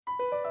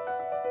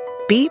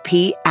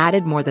BP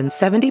added more than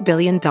 $70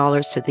 billion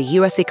to the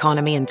U.S.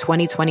 economy in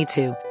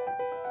 2022.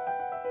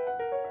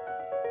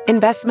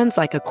 Investments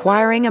like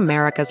acquiring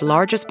America's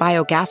largest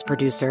biogas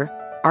producer,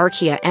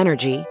 Archaea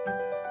Energy,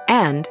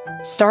 and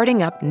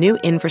starting up new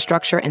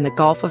infrastructure in the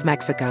Gulf of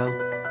Mexico.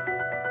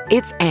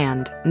 It's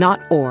and,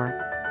 not or.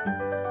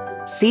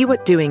 See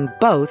what doing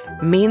both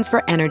means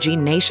for energy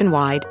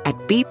nationwide at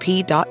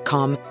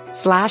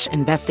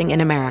bp.com/investing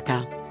in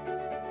America.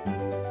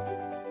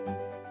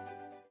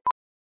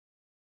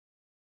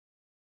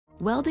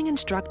 Welding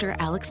instructor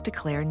Alex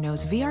DeClaire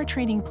knows VR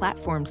training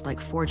platforms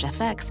like Forge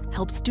FX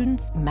help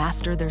students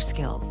master their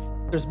skills.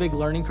 There's a big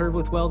learning curve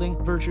with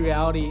welding. Virtual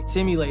reality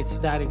simulates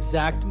that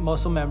exact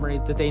muscle memory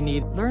that they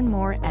need. Learn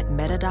more at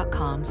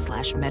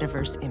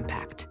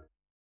meta.com/metaverseimpact.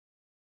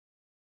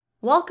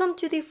 Welcome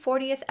to the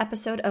 40th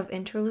episode of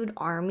Interlude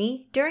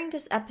Army. During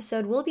this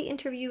episode, we'll be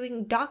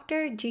interviewing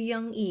Dr.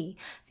 Jiyoung Lee,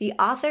 the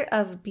author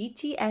of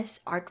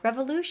BTS Art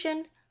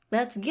Revolution.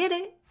 Let's get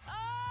it!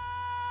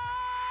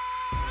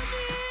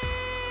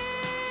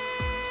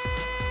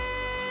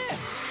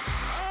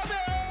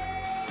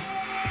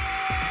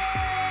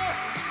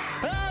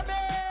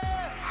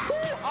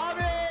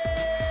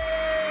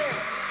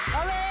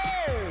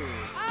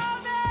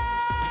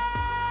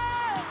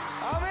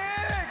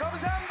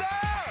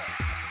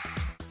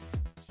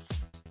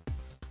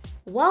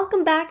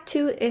 Welcome back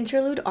to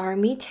Interlude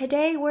Army.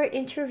 Today we're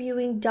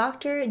interviewing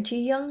Dr.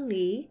 Jiyoung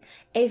Lee,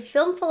 a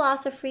film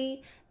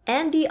philosophy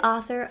and the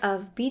author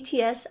of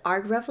BTS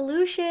Art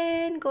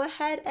Revolution. Go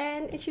ahead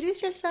and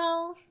introduce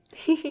yourself.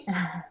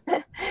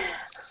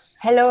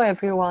 Hello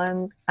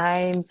everyone,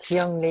 I'm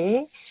Jiyoung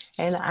Lee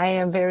and I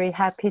am very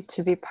happy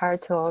to be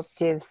part of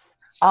this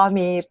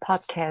ARMY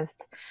podcast.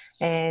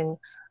 And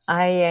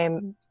I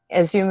am,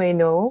 as you may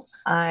know,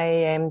 I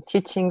am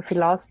teaching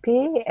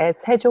philosophy at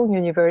Sejong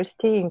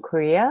University in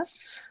Korea.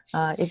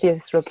 It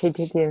is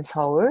located in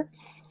Seoul.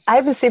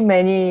 I've seen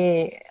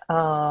many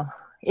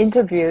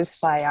interviews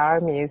by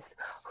armies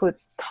who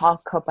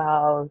talk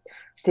about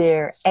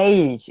their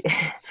age.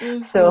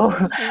 So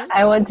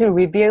I want to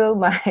reveal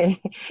my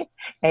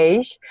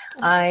age.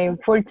 I'm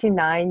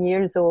 49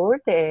 years old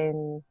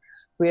and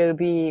will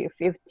be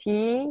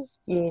 50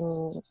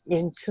 in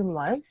 2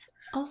 months.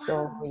 Oh, wow.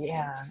 So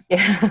yeah,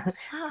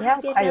 Wow,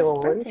 quite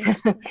old.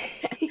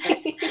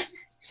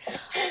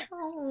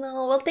 Oh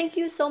no. Well, thank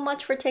you so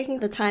much for taking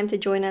the time to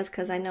join us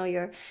because I know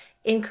you're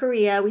in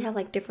Korea. We have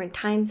like different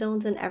time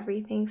zones and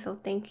everything. So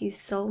thank you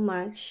so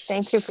much.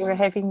 Thank you for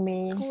having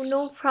me. Oh,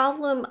 no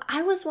problem.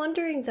 I was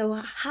wondering though,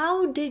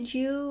 how did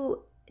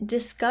you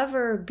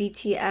discover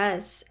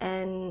BTS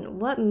and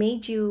what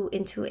made you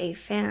into a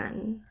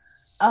fan?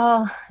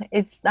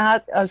 It's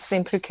not a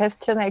simple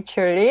question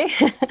actually.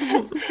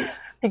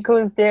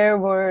 Because there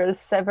were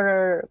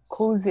several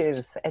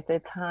causes at the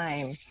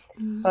time.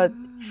 But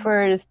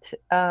first,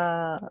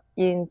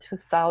 in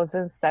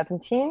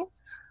 2017,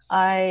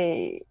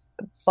 I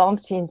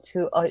bumped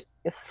into a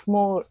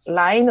small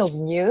line of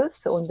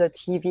news on the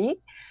TV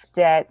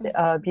that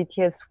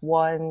BTS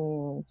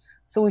won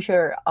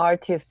Social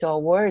Artist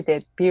Award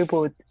at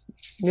Billboard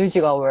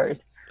Music Award.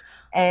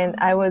 And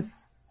I was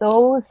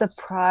so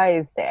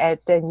surprised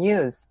at the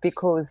news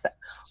because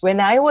when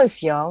I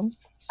was young,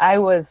 I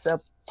was a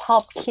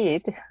pop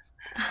kid.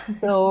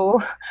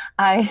 So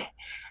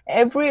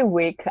every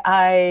week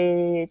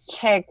I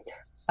checked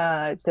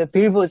the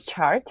Billboard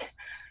chart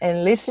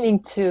and listening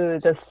to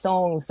the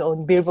songs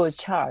on Billboard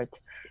chart.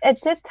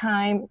 At that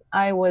time,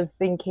 I was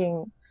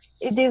thinking,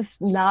 it is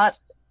not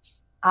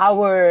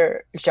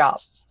our job.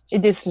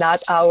 It is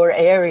not our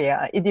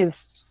area. It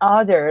is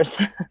others.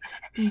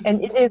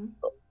 And it is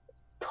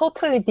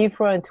totally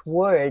different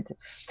world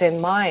than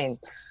mine.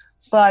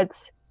 But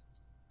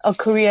a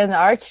Korean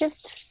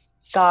artist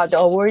got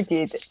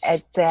awarded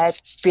at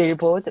that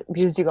Billboard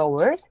Music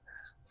Award.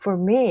 For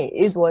me,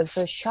 it was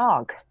a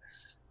shock.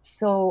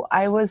 So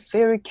I was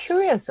very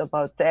curious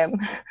about them.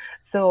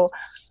 So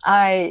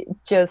I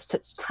just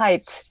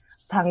typed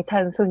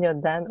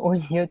방탄소년단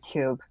on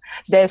YouTube.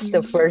 That's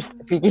the first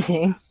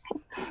beginning.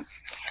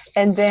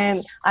 And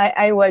then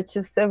I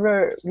watched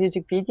several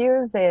music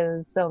videos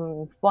and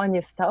some funny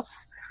stuff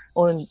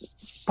on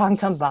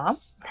Bangtanbam.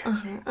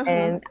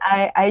 And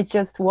I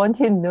just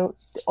wanted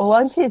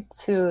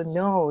to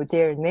know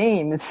their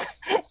names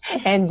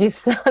and this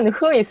song,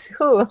 who is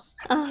who.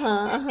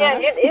 Yeah,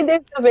 it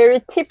is a very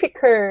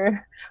typical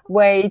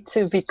way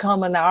to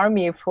become an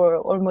army for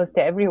almost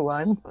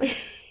everyone.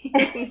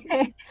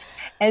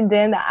 And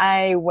then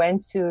I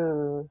went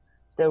to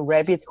the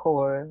rabbit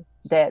hole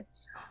that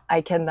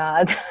I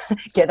cannot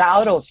get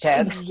out of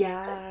that.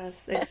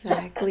 Yes,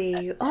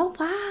 exactly. Oh,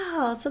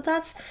 wow. So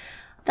that's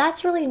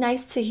really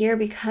nice to hear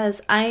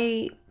because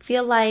I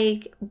feel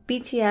like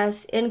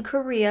BTS in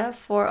Korea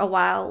for a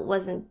while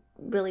wasn't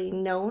really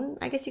known,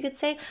 I guess you could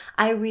say.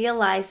 I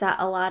realized that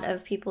a lot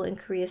of people in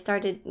Korea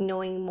started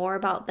knowing more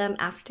about them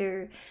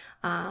after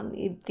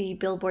the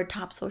Billboard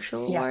Top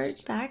Social Award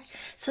back.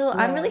 So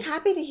I'm really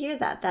happy to hear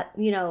that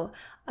you know,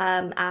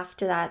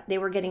 after that they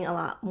were getting a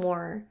lot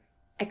more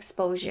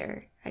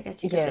exposure. I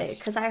guess you could say.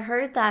 Because I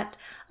heard that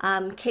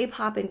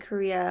K-pop in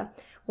Korea,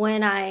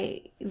 when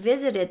I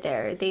visited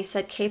there, they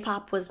said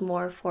K-pop was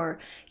more for,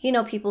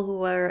 people who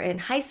were in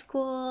high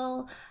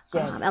school,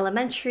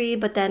 elementary,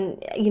 but then,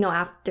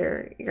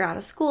 after you're out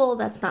of school,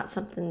 that's not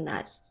something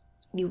that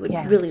you would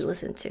really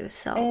listen to.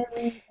 So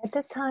and at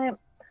the time,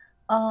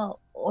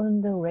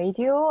 on the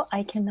radio,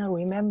 I cannot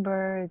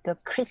remember the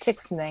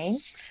critic's name,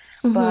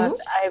 but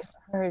I've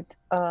heard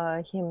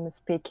him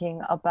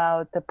speaking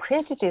about the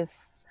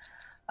prejudice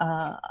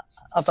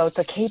about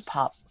the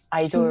K-pop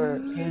idol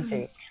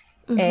music.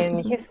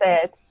 And he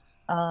said,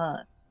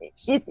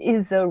 it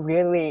is a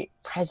really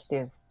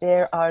prejudice.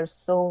 There are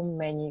so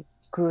many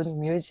good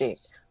music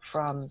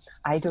from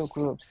idol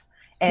groups.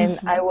 And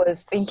I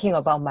was thinking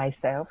about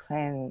myself,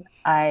 and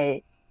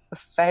I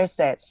felt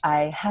that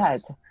I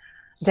had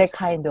that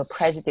kind of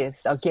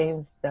prejudice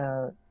against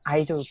the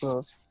idol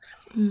groups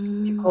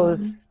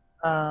because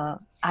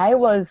I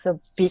was a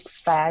big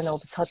fan of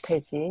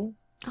Seotaeji.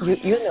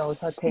 You know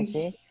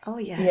Seotaeji. Oh,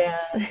 yes.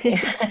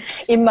 Yeah.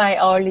 In my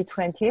early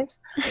 20s,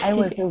 I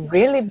was a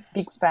really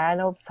big fan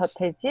of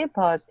Seotaeji,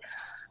 but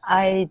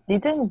I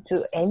didn't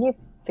do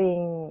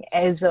anything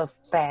as a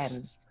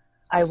fan.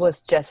 I was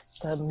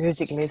just a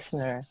music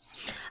listener.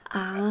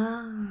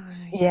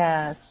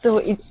 Yeah, so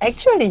it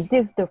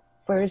is the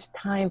first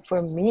time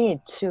for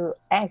me to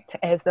act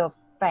as a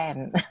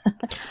fan.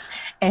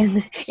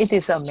 And it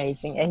is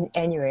amazing. And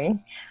anyway,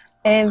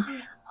 and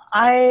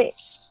I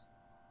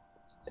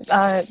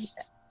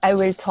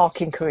will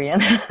talk in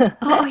Korean.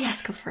 Oh,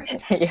 yes, go for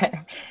it.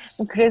 Yeah.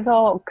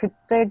 그래서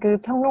그때 그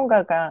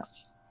평론가가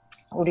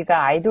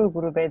우리가 아이돌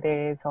그룹에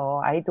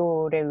대해서,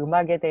 아이돌의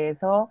음악에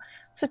대해서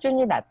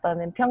수준이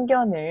낮다는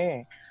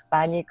편견을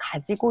많이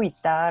가지고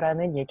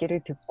있다라는 얘기를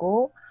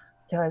듣고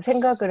제가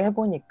생각을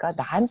해보니까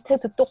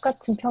나한테도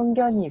똑같은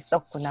편견이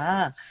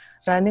있었구나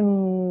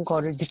라는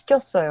거를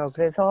느꼈어요.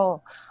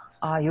 그래서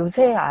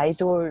요새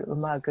아이돌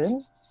음악은,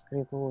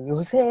 그리고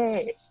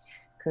요새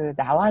그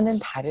나와는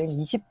다른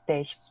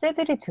 20대,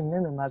 10대들이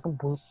듣는 음악은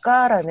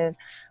뭘까라는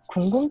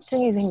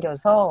궁금증이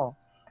생겨서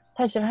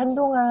사실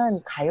한동안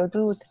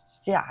가요도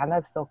듣지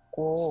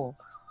않았었고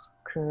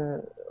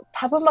그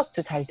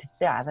팝음악도 잘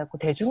듣지 않았고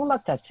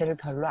대중음악 자체를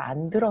별로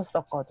안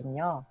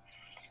들었었거든요.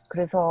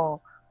 그래서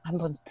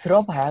한번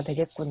들어봐야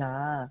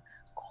되겠구나.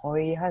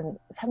 거의 한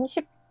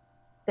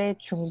 30대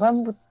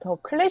중반부터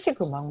클래식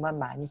음악만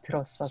많이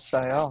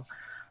들었었어요.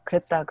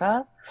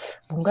 그랬다가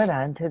뭔가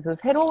나한테도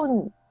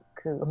새로운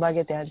그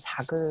음악에 대한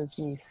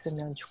자극이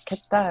있으면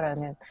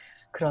좋겠다라는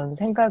그런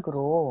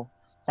생각으로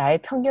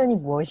나의 편견이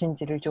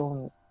무엇인지를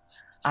좀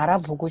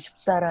알아보고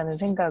싶다라는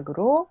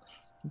생각으로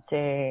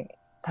이제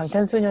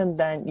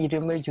방탄소년단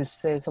이름을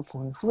뉴스에서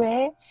본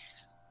후에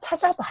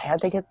찾아봐야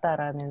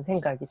되겠다라는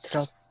생각이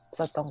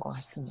들었었던 것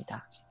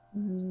같습니다.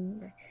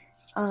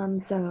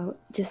 So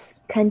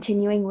just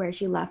continuing where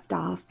she left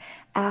off,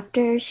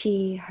 after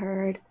she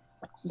heard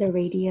the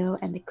radio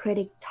and the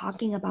critic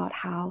talking about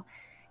how,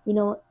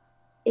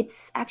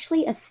 it's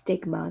actually a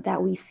stigma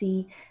that we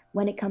see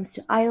when it comes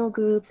to idol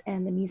groups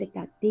and the music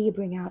that they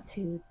bring out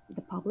to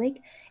the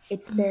public.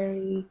 It's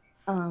very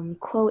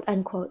quote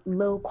unquote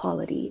low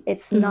quality.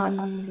 It's not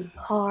up to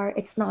par.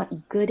 It's not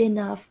good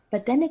enough.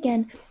 But then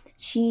again,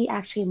 she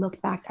actually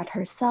looked back at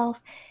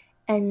herself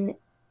and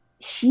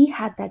she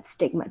had that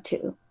stigma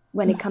too.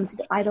 When it comes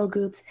to idol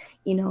groups,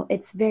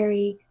 it's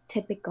very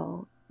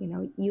typical.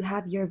 You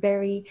have your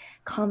very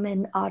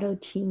common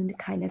auto-tuned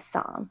kind of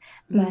song,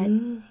 but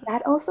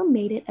that also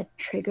made it a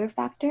trigger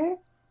factor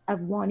of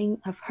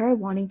her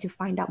wanting to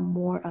find out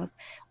more of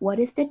what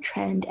is the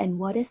trend and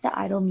what is the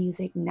idol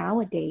music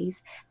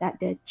nowadays that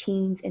the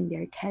teens in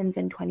their 10s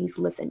and 20s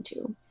listen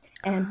to.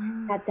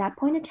 And at that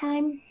point in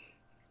time,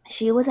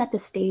 she was at the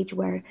stage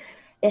where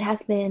it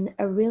has been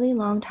a really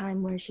long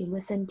time where she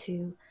listened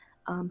to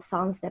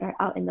songs that are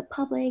out in the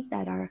public,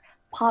 that are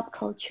pop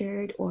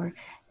cultured or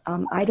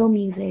idol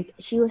music.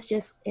 She was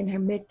just in her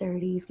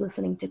mid-30s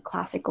listening to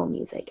classical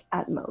music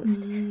at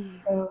most.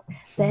 So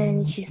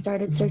then she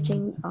started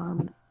searching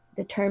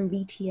the term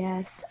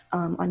BTS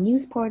on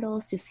news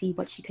portals to see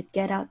what she could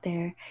get out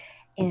there.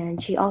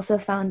 And she also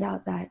found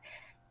out that,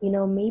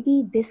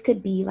 maybe this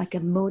could be like a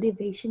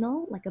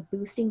motivational, like a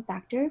boosting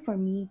factor for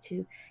me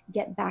to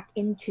get back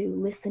into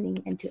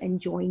listening and to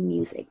enjoying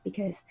music.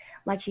 Because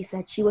like she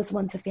said, she was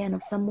once a fan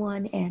of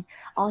someone and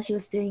all she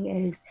was doing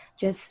is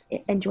just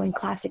enjoying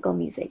classical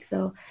music.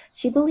 So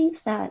she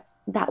believes that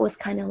that was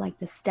kind of like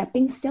the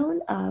stepping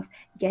stone of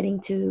getting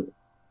to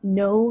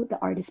know the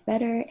artist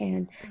better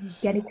and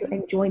getting to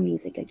enjoy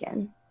music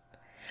again.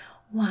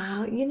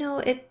 Wow,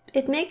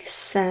 it makes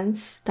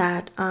sense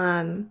that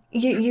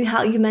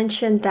you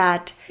mentioned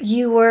that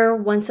you were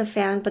once a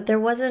fan, but there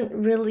wasn't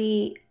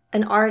really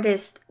an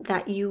artist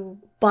that you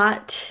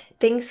bought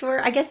things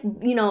for. I guess,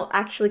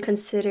 actually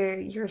consider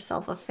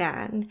yourself a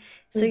fan.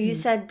 So you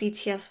said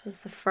BTS was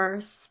the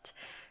first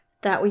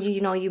that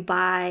you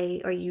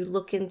buy or you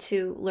look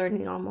into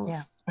learning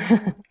almost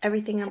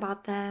everything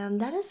about them.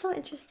 That is so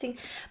interesting.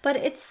 But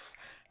it's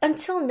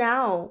until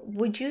now,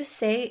 would you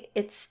say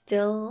it's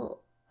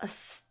still a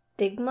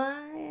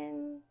stigma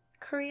in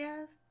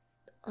Korea?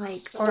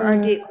 Like, or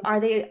음, are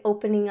they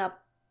opening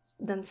up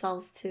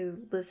themselves to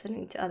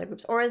listening to other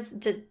groups, or is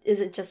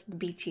it just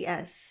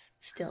BTS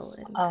still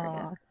in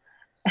Korea?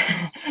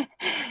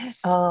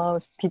 어,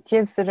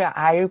 BTS를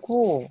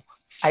알고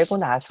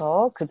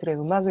나서 그들의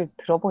음악을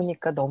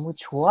들어보니까 너무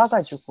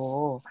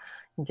좋아가지고,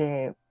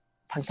 이제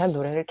방탄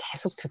노래를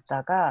계속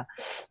듣다가,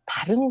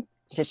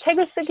 이제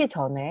책을 쓰기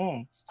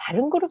전에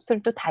다른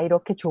그룹들도 다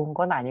이렇게 좋은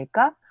건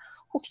아닐까?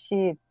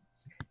 혹시,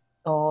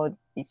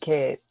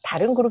 이렇게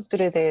다른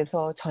그룹들에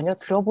대해서 전혀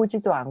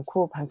들어보지도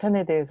않고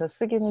방탄에 대해서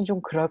쓰기는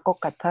좀 그럴 것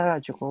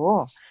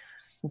같아가지고,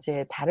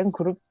 이제 다른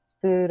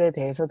그룹들에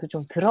대해서도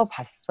좀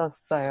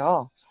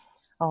들어봤었어요.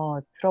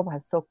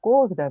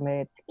 들어봤었고,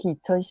 그다음에 특히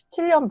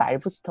 2017년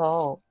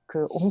말부터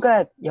그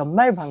온갖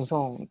연말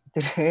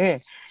방송들을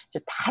이제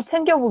다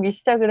챙겨보기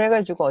시작을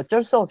해가지고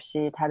어쩔 수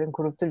없이 다른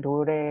그룹들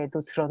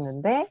노래도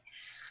들었는데,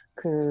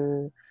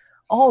 그,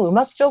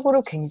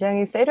 음악적으로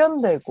굉장히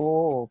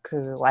세련되고,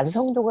 그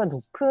완성도가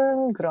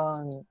높은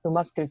그런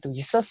음악들도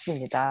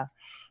있었습니다.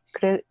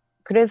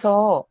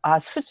 그래서,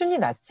 수준이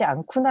낮지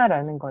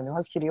않구나라는 거는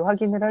확실히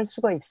확인을 할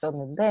수가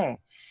있었는데,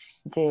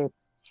 이제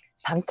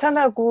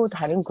방탄하고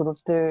다른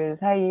그룹들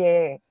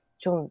사이에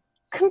좀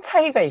큰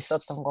차이가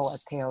있었던 것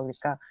같아요.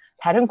 그러니까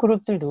다른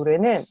그룹들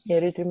노래는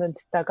예를 들면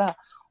듣다가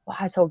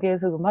와,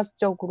 저기에서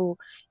음악적으로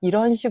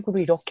이런 식으로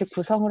이렇게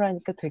구성을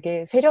하니까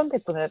되게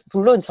세련됐구나.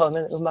 물론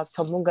저는 음악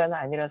전문가는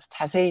아니라서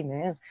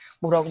자세히는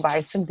뭐라고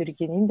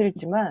말씀드리기는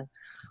힘들지만,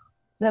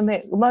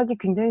 그다음에 음악이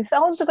굉장히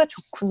사운드가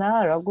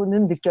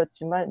좋구나라고는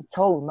느꼈지만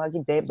저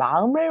음악이 내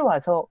마음을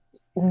와서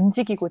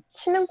움직이고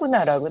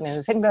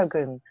치는구나라고는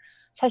생각은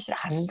사실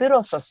안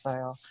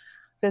들었었어요.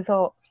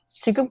 그래서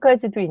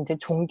지금까지도 이제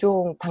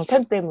종종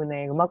방탄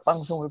때문에 음악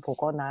방송을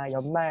보거나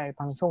연말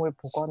방송을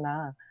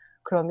보거나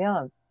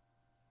그러면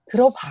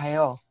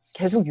들어봐요.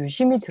 계속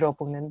유심히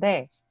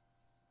들어보는데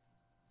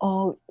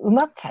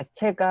음악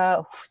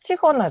자체가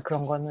후지거나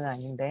그런 거는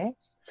아닌데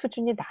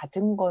수준이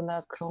낮은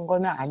거나 그런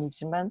거는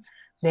아니지만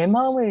내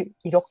마음을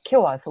이렇게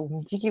와서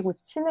움직이고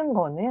치는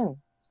거는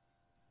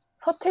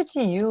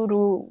서태지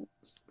이후로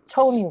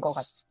처음인 것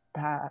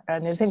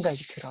같다라는 생각이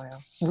들어요.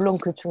 물론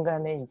그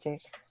중간에 이제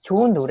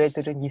좋은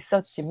노래들은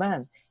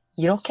있었지만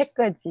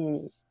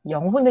이렇게까지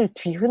영혼을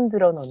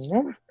뒤흔들어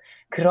놓는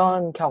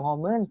그런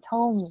경험은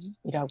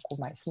처음이라고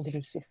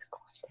말씀드릴 수 있을 것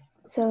같아요.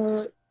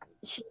 So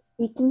she's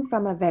speaking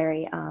from a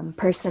very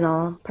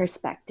personal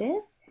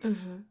perspective.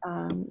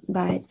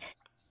 But,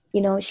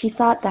 she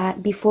thought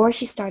that before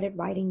she started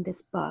writing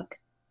this book,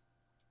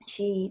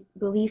 she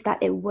believed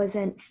that it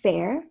wasn't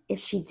fair if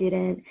she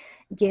didn't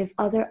give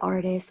other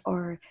artists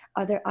or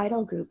other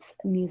idol groups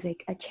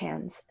music a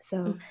chance.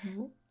 So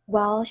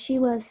while she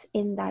was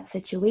in that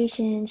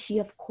situation, she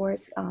of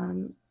course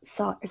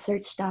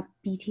searched up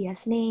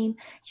BTS name.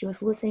 She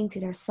was listening to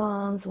their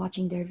songs,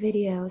 watching their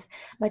videos,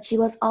 but she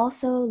was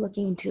also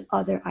looking into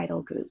other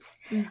idol groups.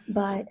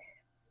 But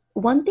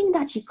one thing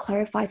that she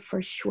clarified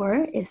for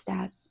sure is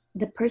that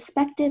the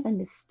perspective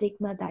and the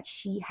stigma that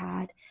she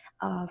had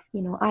of,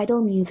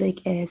 idol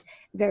music is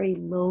very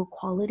low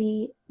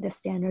quality. The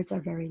standards are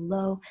very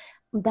low.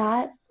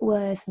 That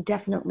was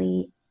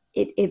definitely,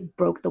 it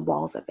broke the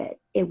walls of it.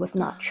 It was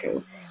not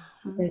true.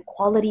 The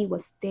quality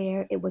was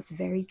there. It was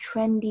very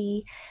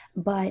trendy.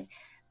 But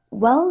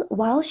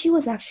while she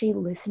was actually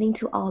listening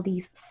to all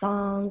these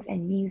songs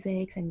and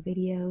musics and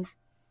videos,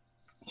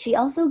 she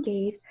also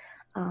gave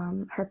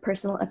her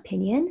personal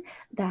opinion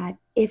that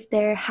if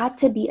there had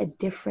to be a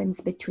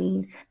difference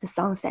between the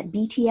songs that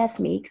BTS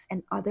makes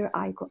and other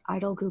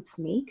idol groups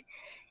make,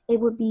 it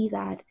would be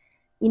that,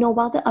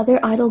 while the other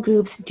idol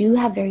groups do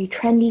have very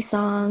trendy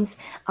songs,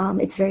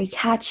 it's very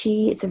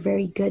catchy, it's a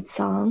very good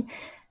song,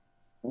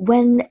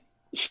 when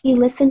she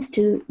listens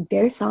to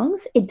their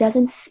songs, it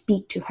doesn't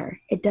speak to her.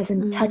 It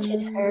doesn't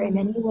touches her in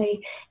any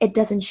way. It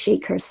doesn't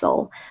shake her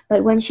soul.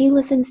 But when she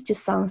listens to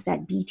songs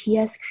that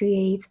BTS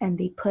creates and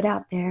they put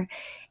out there,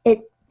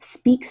 it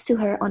speaks to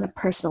her on a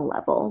personal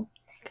level.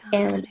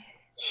 And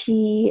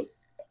she,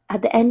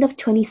 at the end of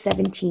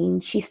 2017,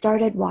 she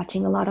started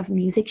watching a lot of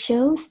music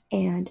shows.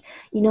 And,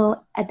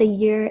 at the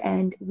year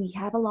end, we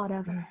have a lot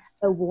of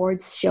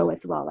awards show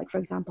as well. Like, for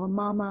example,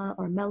 Mama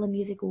or Mellow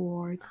Music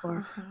Awards,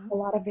 or a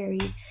lot of very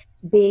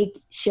big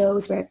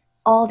shows where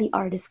all the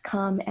artists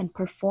come and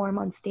perform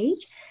on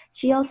stage.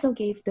 She also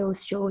gave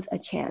those shows a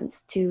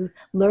chance to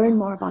learn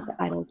more about the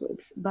idol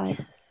groups. But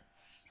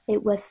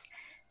it was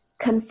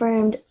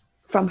confirmed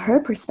from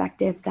her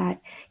perspective that,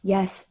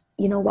 yes,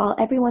 while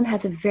everyone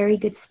has a very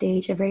good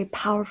stage, a very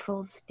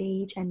powerful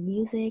stage and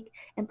music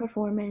and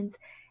performance,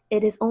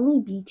 it is only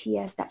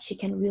BTS that she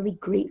can really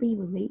greatly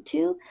relate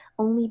to,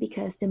 only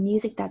because the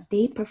music that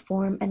they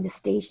perform and the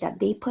stage that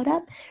they put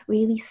up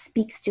really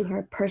speaks to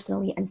her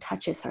personally and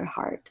touches her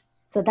heart.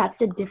 So that's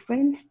the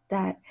difference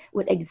that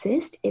would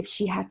exist if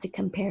she had to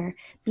compare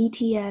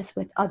BTS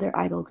with other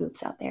idol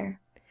groups out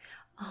there.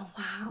 Oh,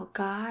 wow.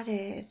 Got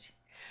it.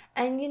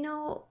 And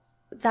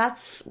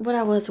That's what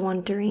I was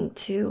wondering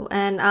too.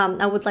 And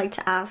I would like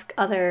to ask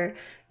other,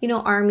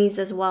 armies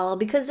as well,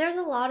 because there's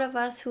a lot of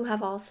us who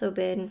have also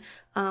been,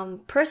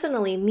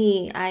 personally,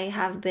 me, I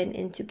have been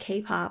into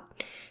K-pop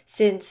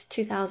since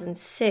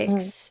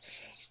 2006.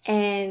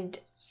 And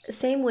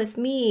same with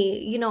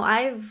me,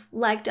 I've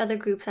liked other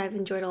groups, I've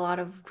enjoyed a lot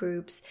of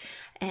groups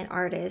and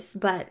artists,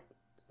 but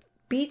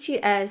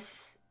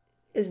BTS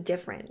is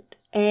different.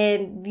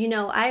 And,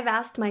 I've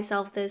asked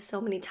myself this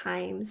so many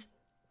times,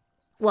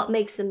 what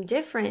makes them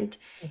different?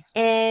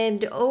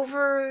 And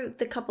over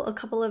a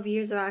couple of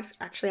years of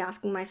actually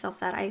asking myself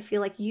that, I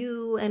feel like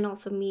you and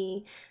also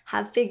me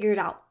have figured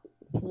out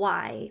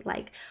why.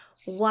 Like,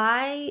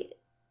 why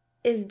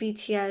is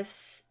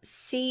BTS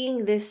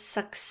seeing this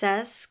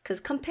success? Because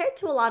compared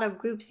to a lot of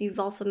groups you've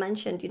also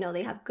mentioned,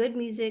 they have good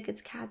music,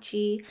 it's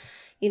catchy.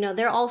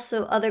 They're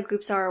also, other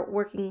groups are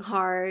working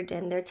hard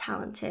and they're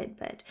talented,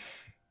 but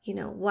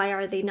why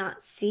are they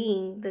not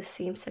seeing the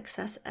same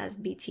success as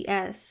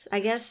BTS? I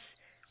guess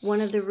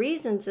one of the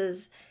reasons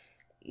is,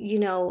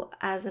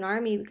 as an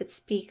ARMY, we could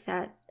speak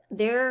that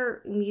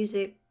their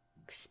music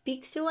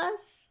speaks to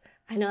us.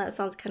 I know that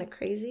sounds kind of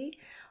crazy,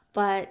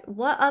 but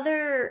what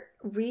other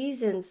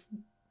reasons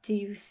do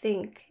you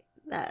think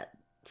that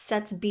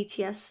sets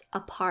BTS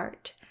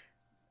apart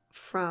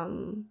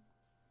from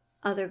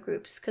other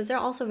groups? Because they're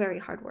also very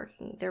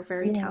hardworking. They're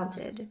very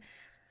talented.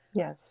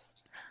 Yes.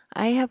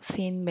 I have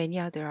seen many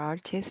other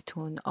artists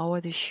on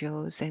award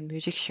shows and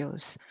music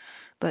shows,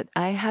 but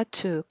I had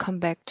to come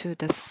back to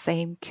the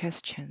same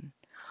question.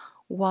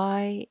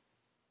 Why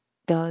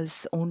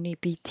does only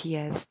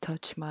BTS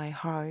touch my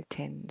heart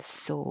and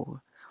soul?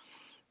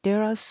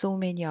 There are so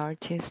many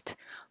artists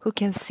who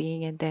can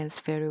sing and dance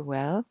very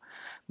well,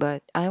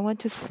 but I want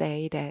to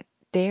say that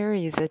there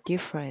is a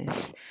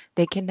difference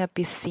that cannot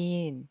be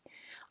seen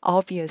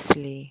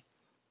obviously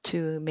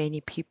to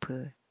many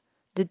people.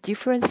 The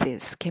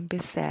differences can be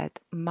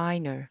said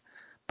minor,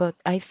 but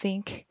I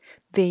think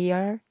they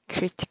are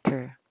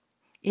critical.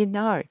 In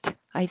art,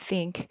 I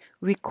think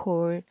we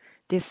call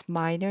this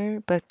minor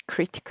but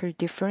critical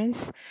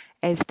difference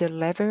as the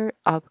level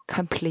of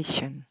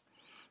completion.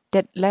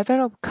 That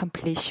level of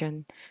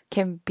completion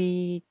can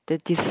be the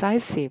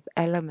decisive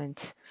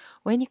element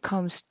when it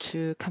comes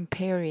to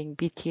comparing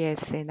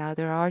BTS and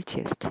other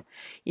artists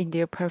in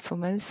their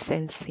performance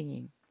and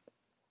singing.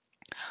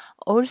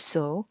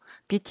 Also,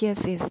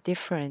 BTS is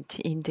different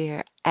in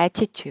their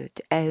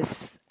attitude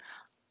as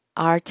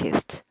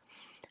artists.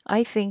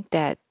 I think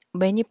that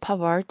many pop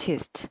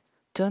artists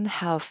don't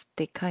have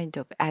the kind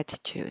of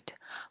attitude.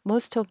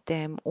 Most of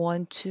them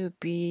want to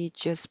be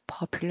just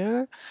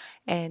popular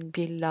and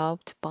be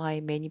loved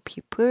by many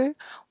people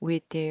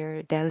with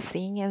their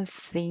dancing and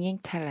singing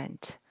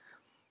talent.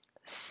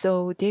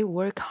 So they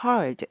work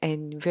hard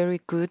and very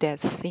good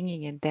at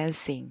singing and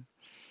dancing.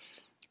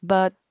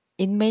 But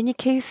in many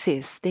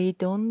cases, they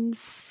don't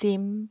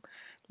seem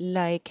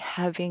like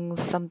having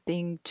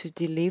something to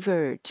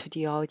deliver to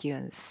the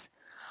audience.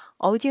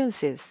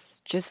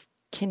 Audiences just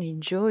can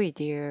enjoy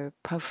their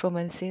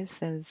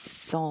performances and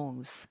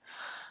songs.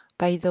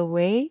 By the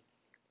way,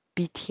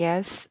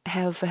 BTS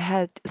have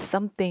had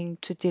something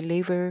to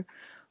deliver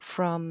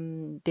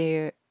from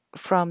the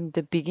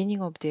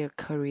beginning of their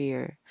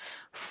career.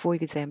 For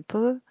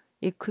example,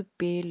 it could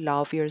be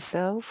Love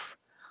Yourself,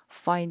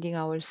 Finding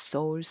Our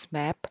Soul's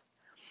Map,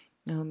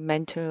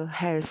 mental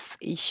health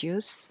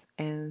issues,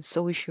 and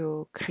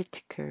social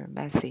critical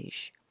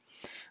message.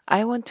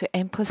 I want to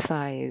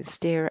emphasize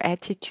their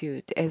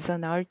attitude as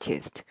an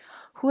artist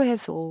who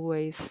has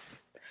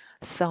always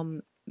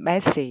some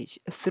message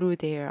through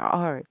their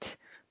art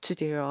to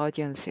their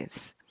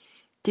audiences.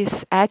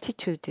 This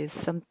attitude is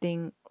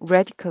something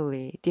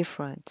radically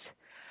different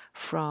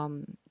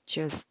from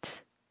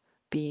just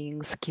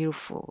being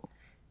skillful.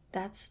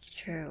 That's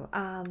true.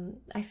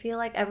 I feel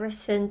like ever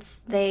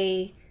since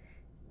they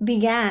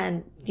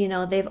began,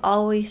 they've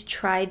always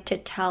tried to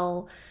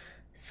tell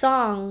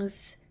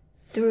songs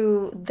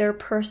through their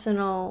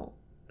personal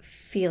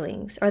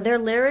feelings, or their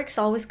lyrics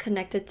always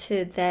connected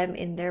to them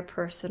in their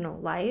personal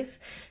life.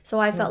 So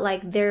I felt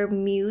like their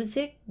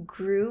music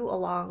grew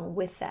along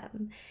with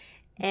them.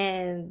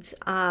 And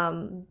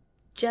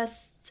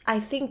just, I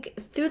think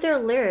through their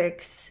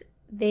lyrics,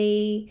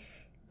 they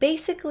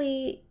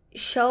basically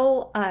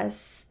show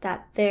us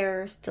that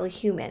they're still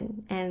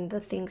human and the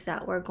things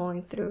that we're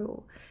going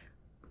through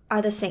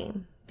are the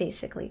same,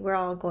 basically. We're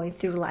all going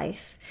through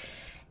life.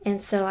 And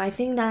so I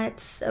think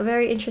that's a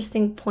very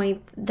interesting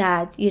point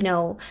that,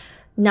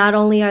 not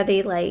only are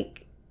they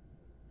like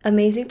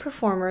amazing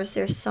performers,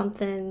 there's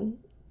something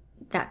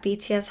that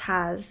BTS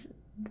has,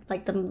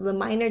 like the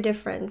minor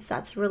difference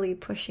that's really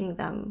pushing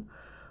them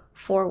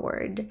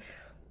forward.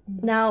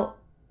 Now,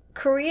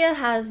 Korea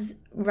has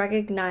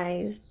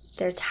recognized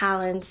their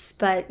talents,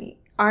 but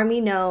ARMY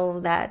know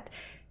that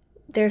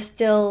they're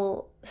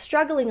still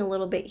struggling a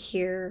little bit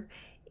here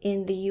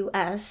in the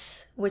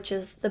US, which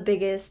is the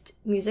biggest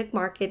music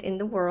market in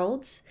the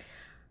world.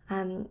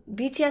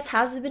 BTS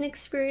has been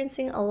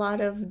experiencing a lot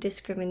of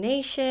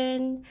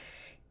discrimination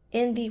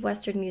in the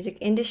Western music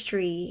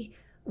industry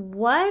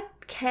what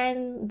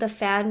can the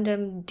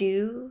fandom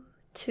do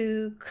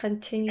to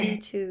continue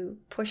to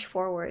push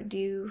forward? Do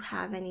you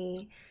have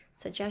any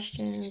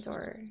suggestions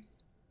or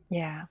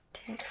Yeah.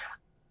 tips?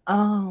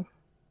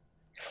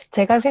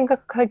 제가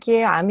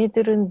생각하기에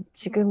아미들은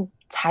지금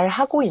잘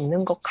하고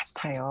있는 것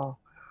같아요.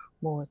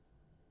 뭐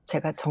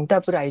제가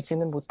정답을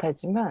알지는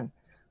못하지만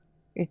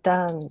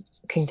일단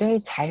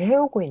굉장히 잘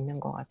해오고 있는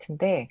것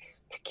같은데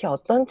특히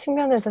어떤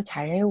측면에서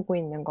잘 해오고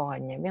있는 것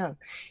같냐면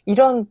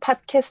이런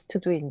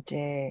팟캐스트도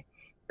이제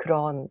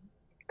그런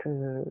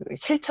그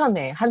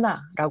실천의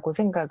하나라고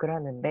생각을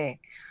하는데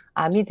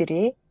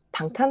아미들이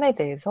방탄에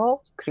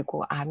대해서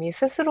그리고 아미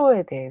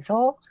스스로에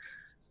대해서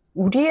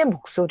우리의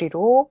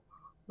목소리로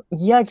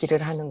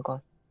이야기를 하는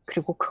것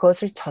그리고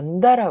그것을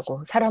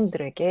전달하고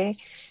사람들에게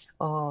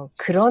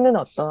그러는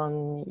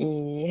어떤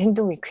이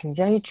행동이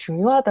굉장히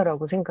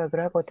중요하다라고 생각을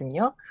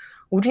하거든요.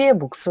 우리의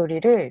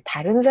목소리를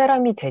다른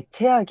사람이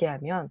대체하게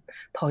하면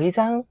더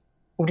이상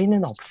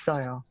우리는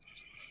없어요.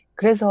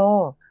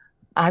 그래서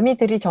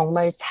아미들이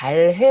정말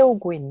잘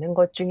해오고 있는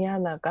것 중에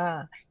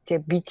하나가 이제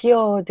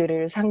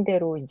미디어들을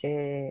상대로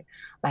이제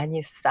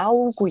많이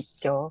싸우고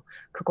있죠.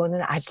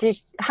 그거는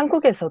아직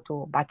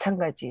한국에서도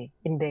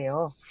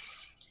마찬가지인데요.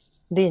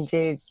 근데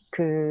이제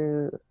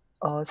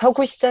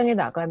서구 시장에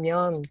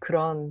나가면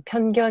그런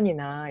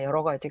편견이나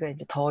여러 가지가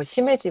이제 더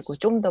심해지고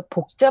좀 더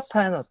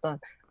복잡한 어떤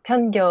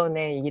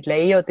편견의 이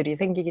레이어들이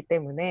생기기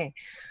때문에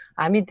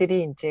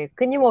아미들이 이제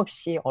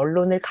끊임없이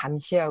언론을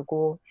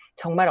감시하고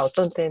정말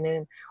어떤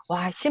때는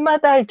와,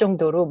 심하다 할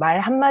정도로 말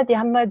한마디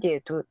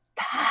한마디에도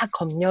다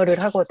검열을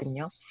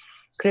하거든요.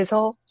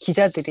 그래서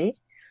기자들이,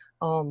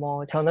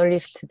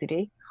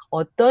 저널리스트들이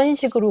어떤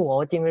식으로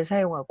워딩을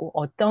사용하고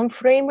어떤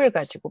프레임을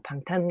가지고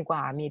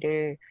방탄과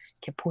아미를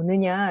이렇게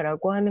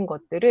보느냐라고 하는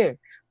것들을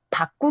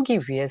바꾸기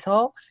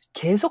위해서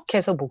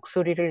계속해서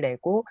목소리를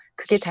내고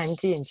그게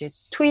단지 이제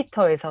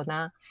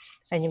트위터에서나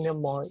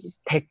아니면 뭐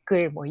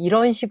댓글 뭐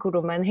이런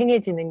식으로만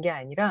행해지는 게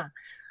아니라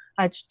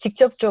아주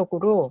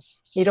직접적으로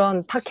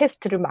이런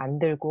팟캐스트를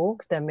만들고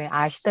그다음에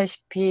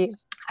아시다시피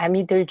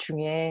아미들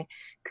중에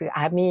그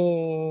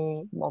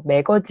아미 뭐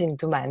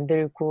매거진도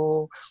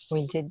만들고 뭐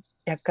이제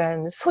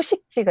약간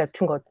소식지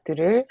같은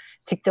것들을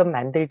직접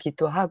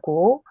만들기도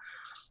하고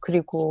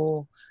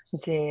그리고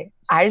이제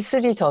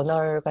R3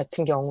 저널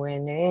같은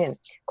경우에는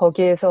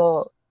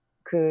거기에서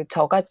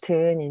저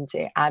같은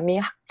이제 아미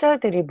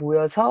학자들이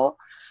모여서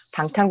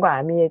방탄과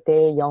아미에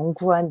대해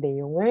연구한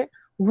내용을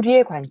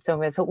우리의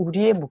관점에서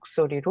우리의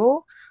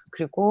목소리로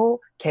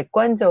그리고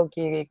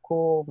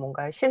객관적이고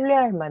뭔가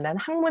신뢰할 만한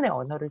학문의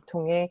언어를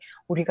통해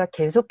우리가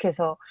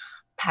계속해서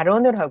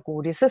발언을 하고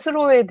우리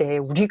스스로에 대해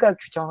우리가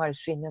규정할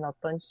수 있는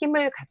어떤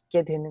힘을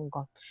갖게 되는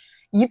것.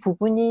 이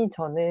부분이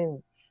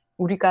저는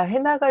우리가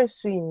해나갈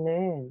수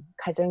있는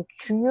가장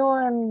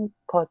중요한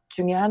것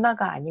중에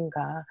하나가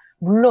아닌가.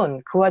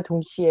 물론 그와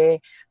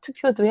동시에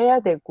투표도 해야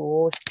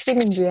되고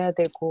스트리밍도 해야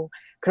되고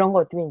그런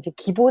것들이 이제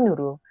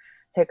기본으로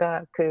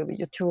제가 그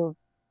유튜브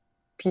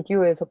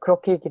비디오에서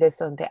그렇게 얘기를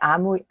했었는데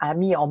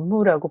아미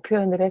업무라고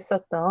표현을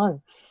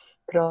했었던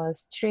그런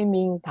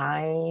스트리밍,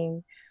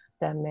 바잉,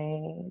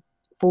 그다음에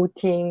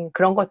보팅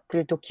그런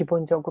것들도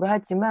기본적으로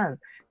하지만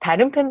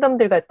다른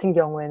팬덤들 같은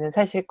경우에는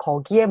사실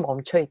거기에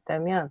멈춰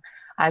있다면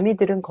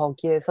아미들은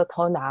거기에서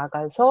더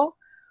나아가서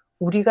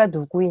우리가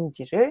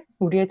누구인지를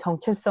우리의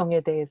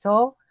정체성에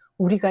대해서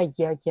우리가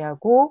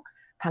이야기하고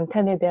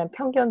방탄에 대한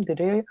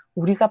편견들을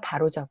우리가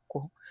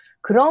바로잡고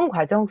그런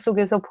과정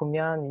속에서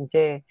보면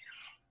이제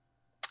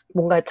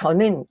뭔가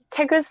저는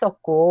책을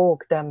썼고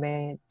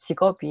그다음에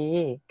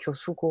직업이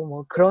교수고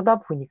뭐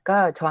그러다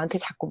보니까 저한테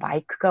자꾸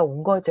마이크가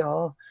온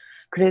거죠.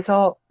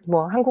 그래서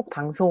뭐 한국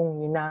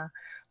방송이나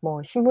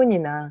뭐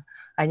신문이나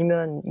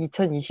아니면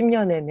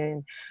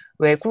 2020년에는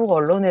외국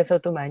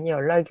언론에서도 많이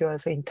연락이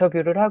와서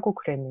인터뷰를 하고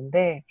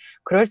그랬는데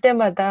그럴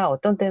때마다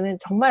어떤 때는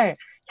정말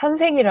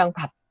현생이랑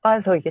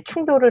바빠서 이게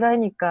충돌을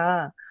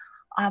하니까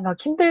막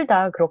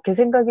힘들다 그렇게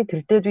생각이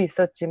들 때도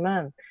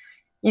있었지만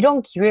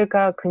이런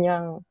기회가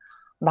그냥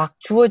막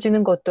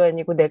주어지는 것도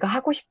아니고 내가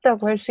하고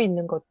싶다고 할 수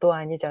있는 것도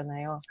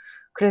아니잖아요.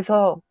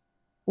 그래서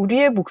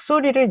우리의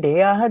목소리를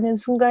내야 하는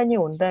순간이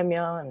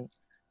온다면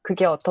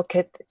그게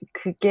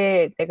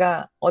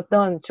내가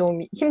어떤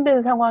좀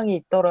힘든 상황이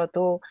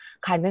있더라도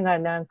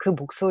가능한 한 그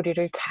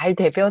목소리를 잘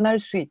대변할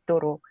수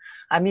있도록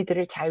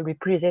아미들을 잘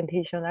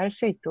리프레젠테이션 할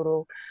수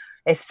있도록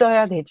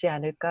애써야 되지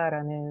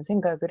않을까라는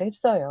생각을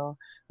했어요.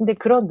 근데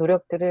그런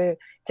노력들을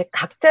이제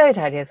각자의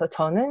자리에서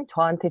저는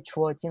저한테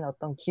주어진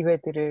어떤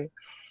기회들을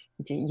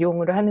이제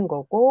이용을 하는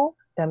거고,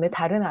 그다음에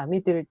다른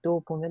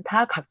아미들도 보면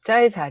다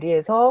각자의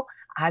자리에서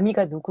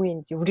아미가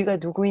누구인지, 우리가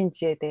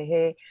누구인지에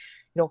대해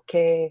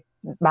이렇게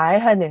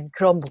말하는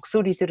그런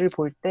목소리들을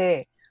볼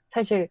때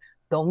사실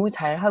너무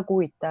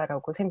잘하고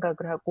있다라고 생각을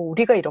하고,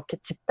 우리가 이렇게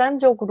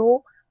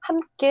집단적으로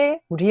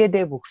함께 우리에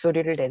대해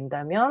목소리를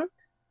낸다면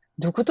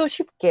누구도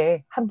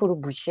쉽게 함부로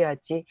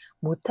무시하지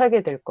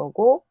못하게 될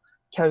거고,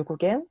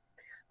 결국엔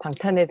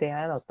방탄에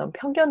대한 어떤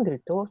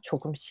편견들도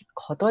조금씩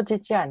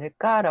걷어지지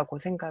않을까라고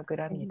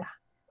생각을 합니다.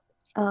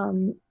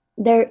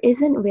 there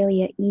isn't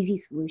really an easy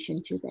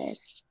solution to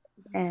this.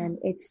 And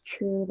it's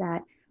true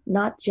that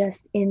not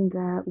just in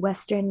the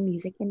Western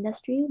music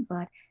industry,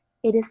 but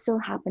it is still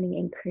happening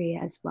in Korea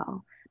as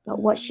well. But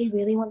what she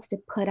really wants to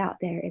put out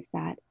there is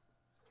that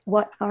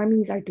what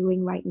armies are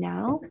doing right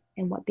now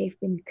and what they've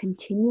been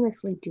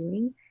continuously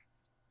doing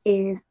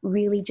is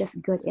really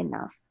just good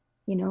enough.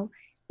 You know,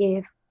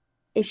 if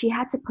she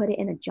had to put it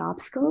in a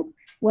job scope,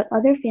 what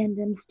other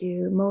fandoms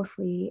do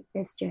mostly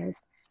is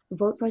just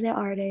vote for their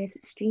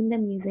artists, stream the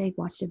music,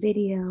 watch the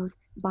videos,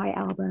 buy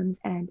albums,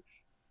 and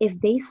if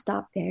they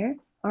stop there,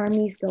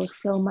 armies go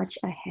so much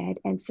ahead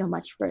and so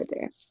much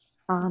further.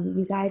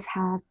 You guys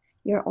have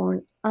your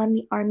own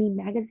army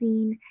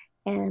magazine,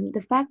 and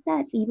the fact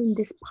that even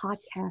this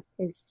podcast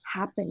is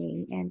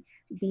happening and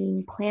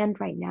being planned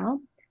right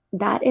now,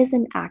 that is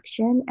an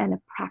action and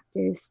a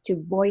practice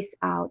to voice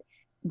out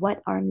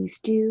what armies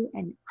do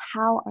and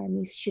how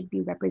armies should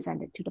be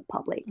represented to the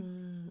public.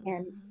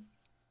 And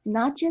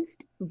not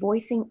just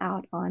voicing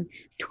out on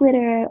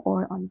Twitter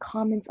or on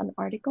comments on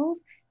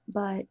articles,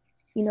 but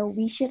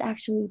we should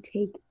actually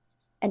take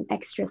an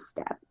extra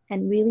step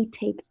and really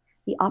take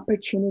the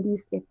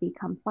opportunities if they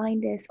come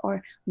find us,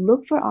 or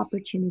look for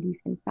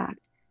opportunities, in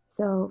fact.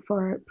 So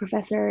for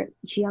Professor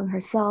Jiyoung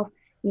herself,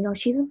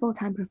 she's a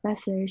full-time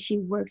professor. She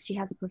works, she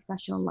has a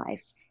professional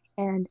life.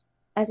 And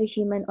as a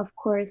human, of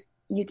course,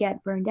 you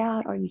get burned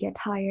out or you get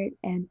tired,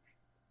 and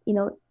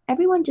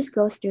everyone just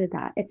goes through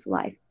that. It's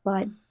life.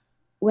 But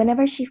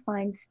whenever she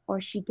finds or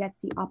she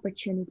gets the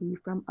opportunity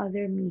from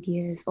other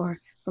medias or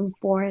from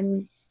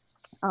foreign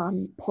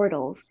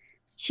portals,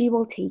 she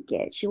will take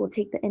it. She will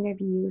take the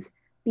interviews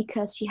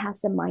because she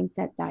has the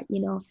mindset that,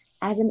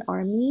 as an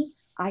army,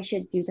 I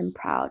should do them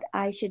proud.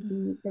 I should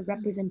be the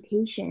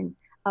representation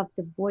of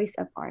the voice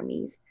of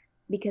armies.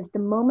 Because the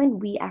moment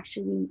we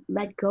actually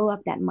let go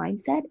of that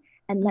mindset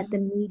and let the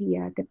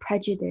media, the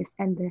prejudice,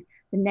 and the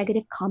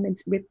negative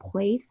comments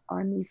replace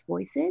armies'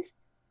 voices,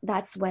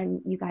 that's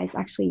when you guys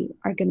actually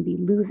are going to be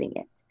losing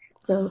it.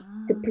 So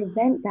to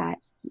prevent that,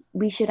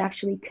 we should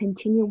actually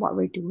continue what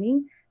we're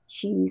doing.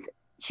 She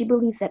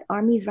believes that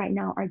armies right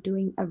now are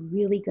doing a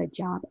really good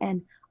job,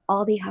 and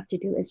all they have to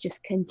do is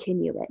just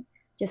continue it.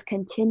 Just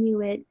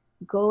continue it,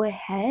 go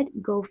ahead,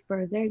 go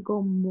further,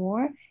 go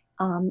more,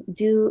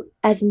 do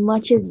as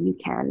much as you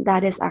can.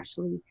 That is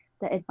actually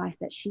the advice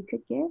that she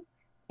could give.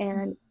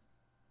 And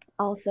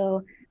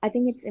also, I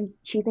think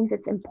she thinks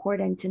it's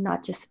important to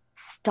not just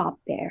stop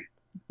there.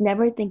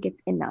 Never think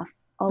it's enough.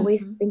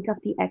 Always think of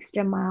the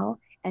extra mile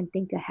and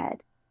think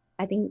ahead.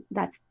 I think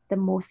that's the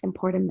most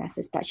important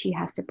message that she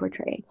has to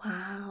portray.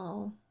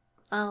 Wow.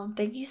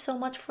 Thank you so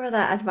much for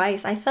that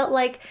advice. I felt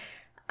like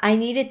I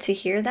needed to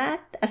hear that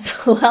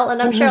as well.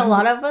 And I'm sure a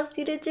lot of us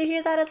needed to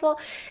hear that as well.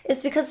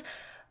 It's because,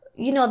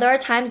 there are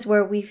times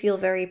where we feel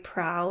very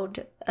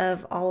proud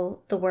of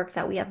all the work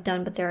that we have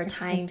done. But there are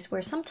times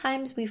where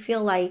sometimes we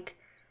feel like,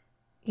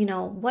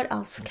 what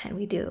else can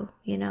we do?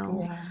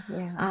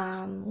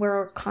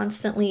 We're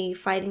constantly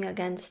fighting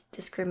against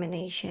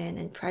discrimination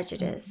and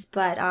prejudice.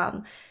 But,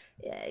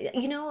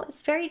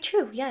 it's very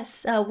true.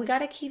 Yes, we got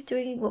to keep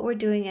doing what we're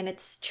doing. And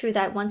it's true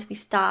that once we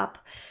stop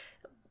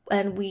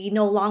and we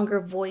no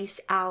longer voice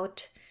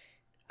out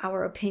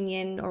our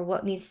opinion or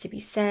what needs to be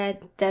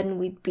said, then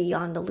we'd be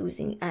on the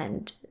losing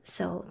end.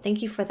 So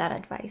thank you for that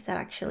advice. That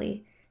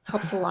actually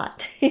helps a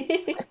lot.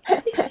 Thank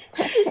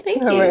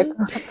you.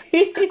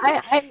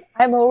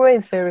 I'm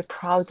always very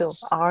proud of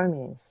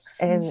armies.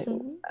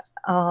 And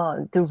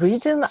the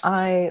reason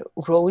I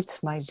wrote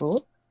my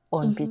book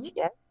on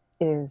BTS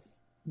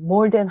is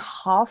more than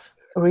half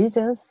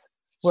reasons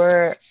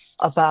were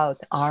about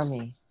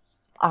army.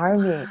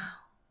 Wow.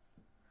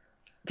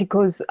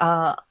 Because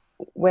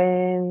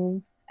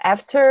when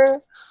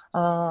after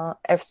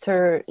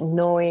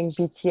knowing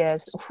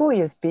BTS, who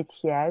is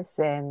BTS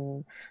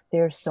and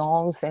their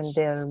songs and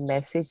their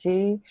message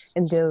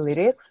and their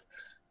lyrics,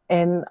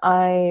 and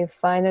I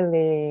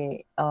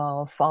finally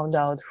found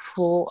out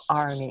who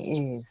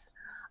ARMY is.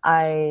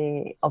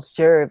 I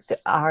observed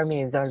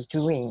armies are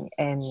doing,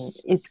 and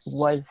it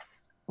was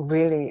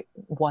really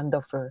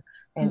wonderful.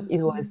 And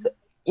it was,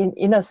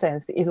 in a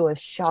sense, it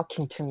was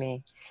shocking to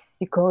me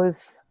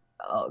because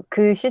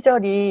그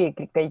시절이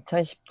그러니까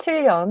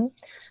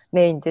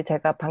 2017년에 이제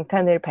제가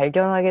방탄을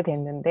발견하게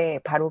됐는데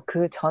바로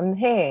그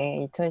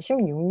전해에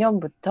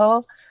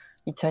 2016년부터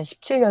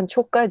 2017년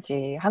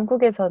초까지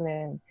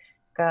한국에서는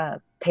그러니까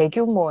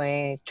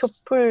대규모의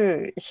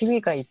촛불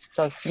시위가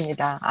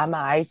있었습니다.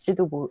 아마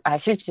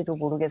아실지도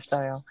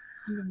모르겠어요.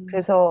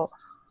 그래서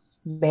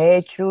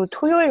매주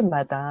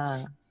토요일마다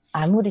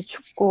아무리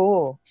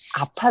춥고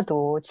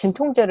아파도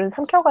진통제를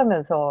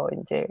삼켜가면서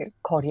이제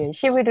거리에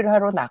시위를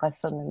하러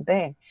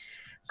나갔었는데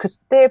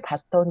그때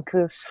봤던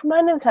그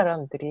수많은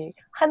사람들이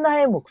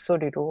하나의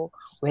목소리로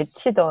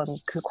외치던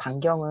그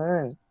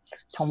광경은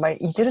정말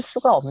잊을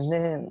수가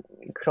없는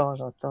그런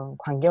어떤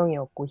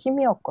광경이었고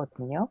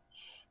힘이었거든요.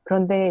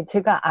 그런데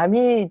제가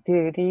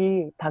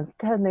아미들이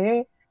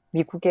방탄을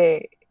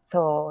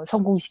미국에서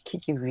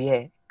성공시키기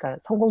위해, 그러니까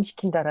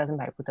성공시킨다라는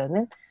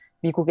말보다는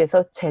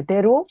미국에서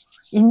제대로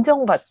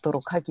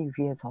인정받도록 하기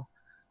위해서,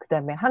 그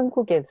다음에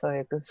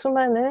한국에서의 그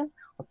수많은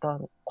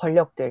어떤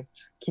권력들,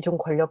 기존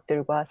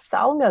권력들과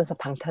싸우면서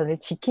방탄을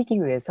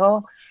지키기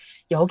위해서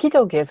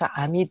여기저기에서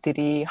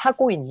아미들이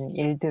하고 있는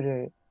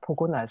일들을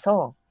보고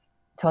나서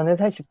저는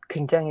사실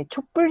굉장히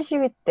촛불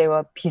시위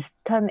때와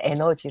비슷한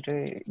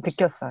에너지를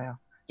느꼈어요.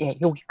 예,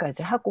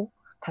 여기까지 하고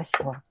다시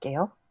더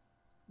할게요.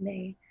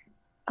 네.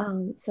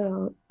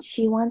 So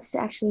she wants to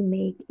actually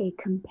make a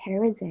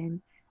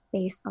comparison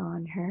based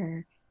on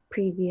her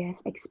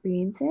previous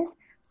experiences.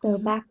 So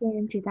back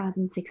in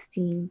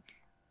 2016,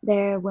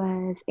 there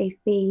was a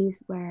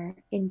phase where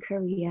in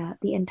Korea,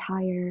 the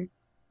entire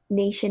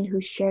nation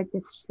who shared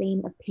the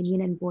same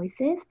opinion and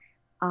voices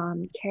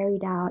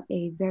carried out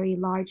a very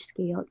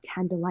large-scale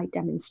candlelight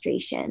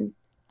demonstration.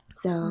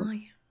 So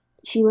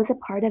she was a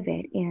part of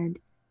it, and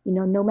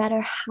no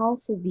matter how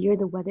severe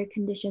the weather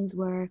conditions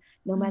were,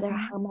 no matter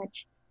how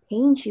much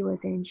pain she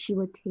was in, she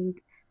would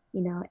take,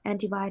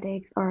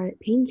 antibiotics or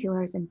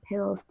painkillers and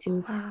pills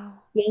to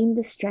gain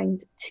the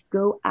strength to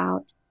go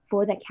out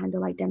for that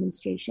candlelight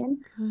demonstration,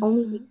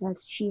 only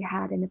because she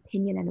had an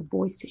opinion and a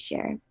voice to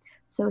share.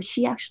 So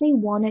she actually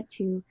wanted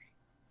to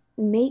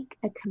make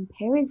a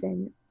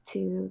comparison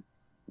to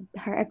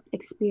her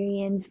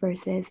experience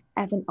versus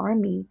as an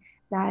army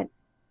that,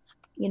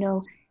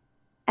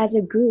 as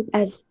a group,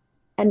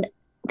 and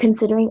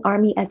considering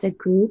army as a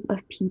group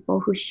of people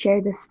who share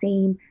the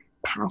same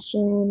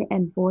passion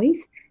and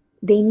voice,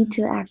 they need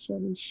to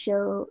actually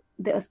show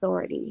the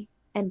authority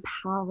and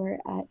power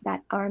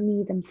that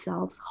army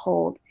themselves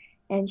hold.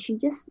 And she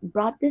just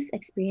brought this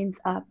experience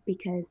up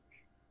because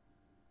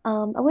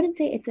I wouldn't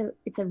say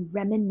it's a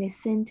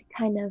reminiscent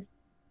kind of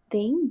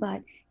thing,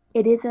 but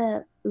it is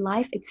a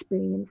life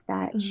experience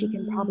that she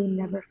can probably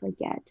never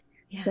forget.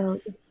 Yes. So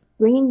just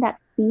bringing that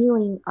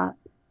feeling up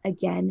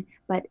again,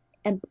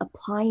 and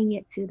applying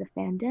it to the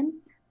fandom,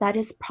 that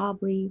is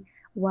probably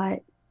what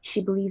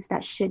she believes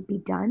that should be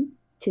done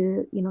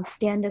to,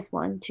 stand as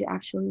one, to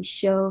actually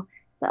show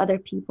the other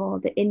people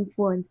the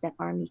influence that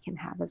ARMY can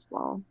have as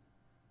well.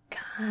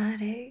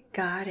 Got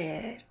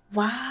it.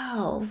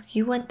 Wow,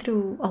 you went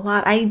through a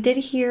lot. I did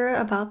hear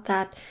about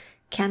that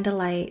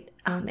candlelight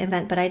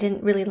event, but I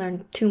didn't really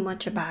learn too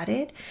much about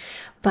it.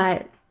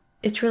 But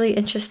it's really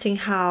interesting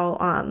how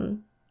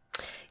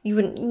you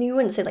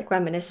wouldn't say like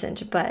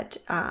reminiscent, but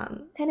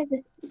kind of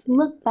just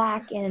look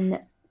back and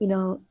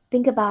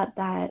think about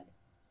that,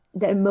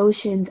 the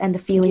emotions and the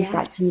feelings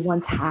that she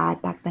once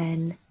had back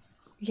then.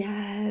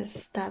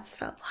 Yes, that's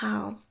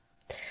wow.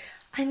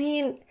 I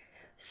mean,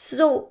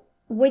 so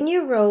when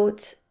you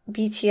wrote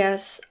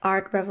BTS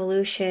Art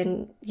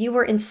Revolution, you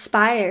were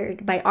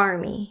inspired by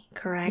ARMY,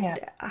 correct?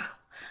 Yeah.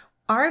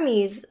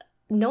 ARMYs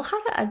know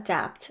how to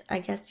adapt, I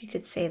guess you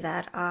could say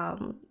that.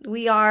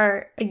 We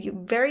are a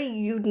very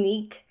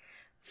unique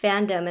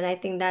fandom, and I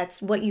think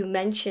that's what you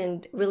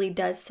mentioned really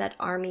does set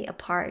ARMY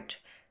apart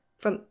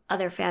from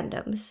other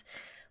fandoms.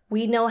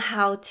 We know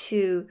how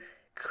to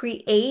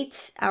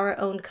create our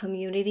own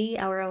community,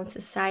 our own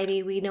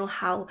society. We know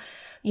how,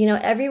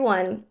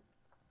 everyone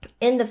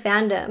in the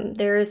fandom,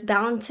 there's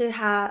bound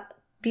to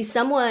be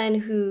someone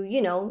who,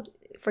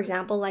 for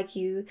example, like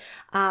you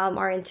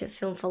are into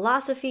film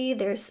philosophy.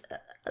 There's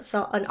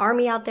an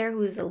ARMY out there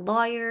who's a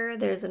lawyer.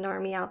 There's an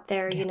ARMY out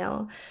there,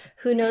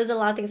 who knows a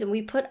lot of things. And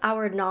we put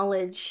our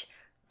knowledge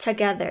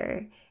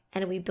together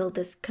and we build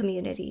this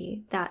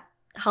community that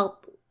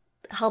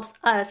helps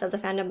us as a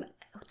fandom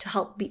to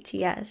help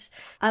BTS.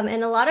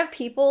 And a lot of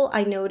people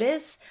I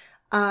notice,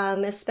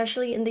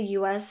 especially in the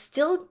US,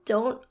 still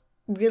don't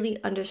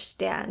really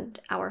understand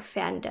our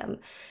fandom.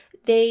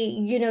 They,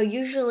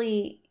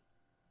 usually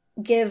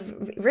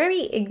give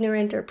very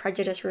ignorant or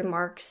prejudiced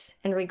remarks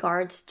in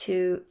regards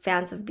to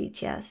fans of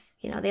BTS.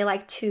 They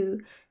like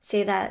to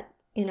say that,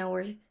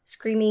 we're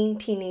screaming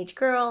teenage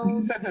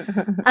girls.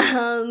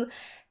 Why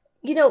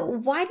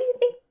do you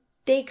think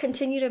they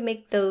continue to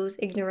make those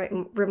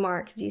ignorant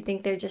remarks? Do you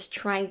think they're just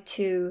trying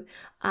to,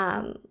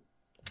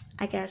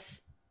 I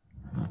guess,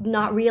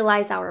 not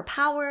realize our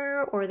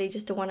power, or they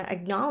just don't want to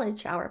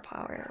acknowledge our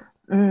power?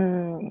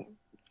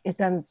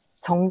 일단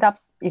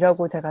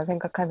정답이라고 제가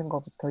생각하는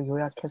것부터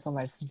요약해서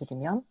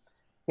말씀드리면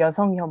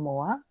여성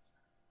혐오와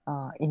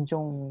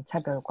인종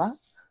차별과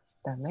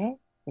그다음에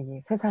이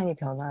세상이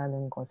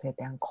변화하는 것에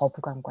대한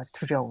거부감과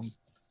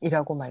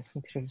두려움이라고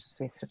말씀드릴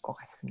수 있을 것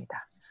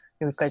같습니다.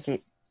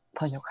 여기까지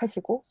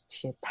번역하시고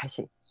뒤에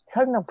다시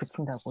설명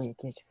붙인다고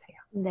얘기해 주세요.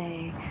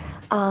 네.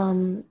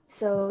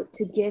 So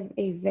to give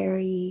a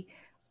very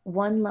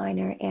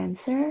one-liner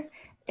answer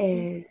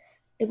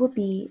is it would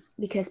be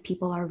because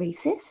people are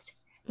racist.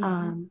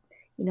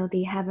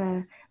 They have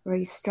a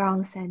very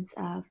strong sense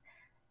of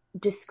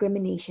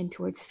discrimination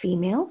towards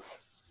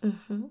females.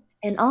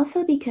 And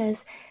also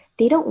because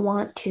they don't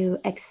want to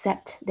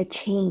accept the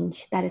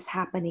change that is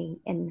happening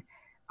in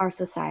our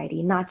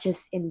society, not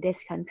just in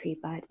this country,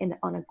 but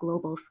on a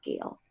global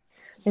scale.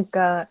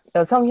 그러니까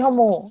여성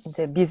혐오,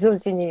 이제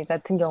미소지니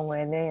같은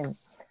경우에는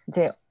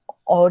이제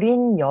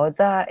어린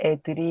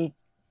여자애들이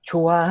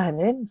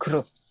좋아하는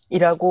그룹,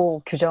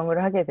 이라고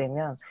규정을 하게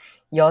되면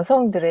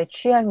여성들의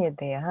취향에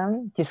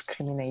대한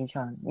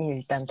디스크리미네이션이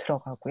일단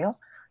들어가고요.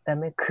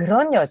 그다음에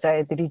그런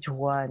여자애들이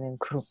좋아하는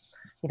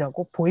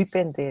그룹이라고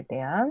보이밴드에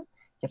대한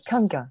이제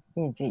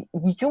편견이 이제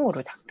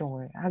이중으로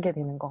작동을 하게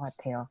되는 것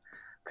같아요.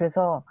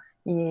 그래서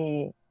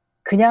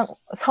그냥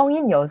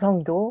성인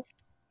여성이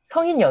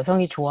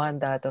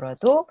좋아한다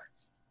하더라도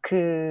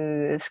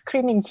그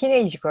스크리밍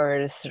티네이지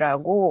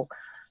걸스라고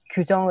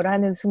규정을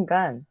하는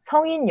순간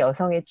성인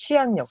여성의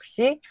취향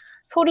역시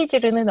소리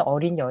지르는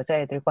어린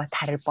여자애들과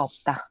다를 바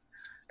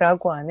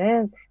없다라고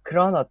하는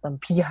그런 어떤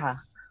비하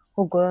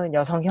혹은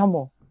여성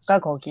혐오가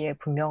거기에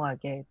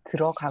분명하게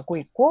들어가고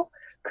있고,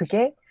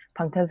 그게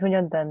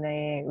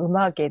방탄소년단의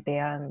음악에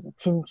대한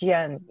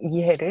진지한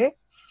이해를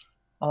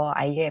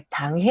아예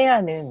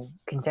방해하는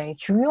굉장히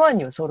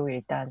중요한 요소로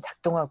일단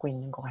작동하고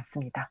있는 것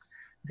같습니다.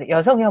 그래서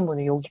여성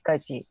혐오는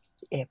여기까지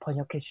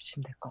번역해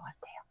주시면 될 것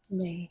같아요.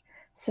 네.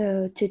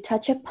 So to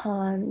touch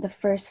upon the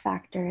first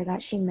factor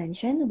that she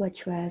mentioned,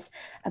 which was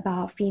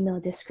about female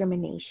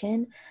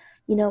discrimination,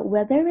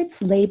 whether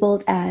it's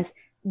labeled as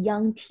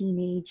young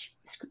teenage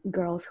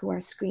girls who are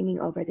screaming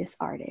over this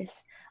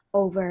artist,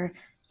 over,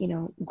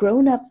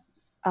 grown-up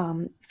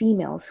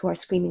females who are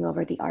screaming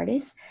over the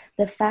artist,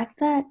 the fact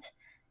that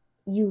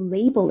you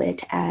label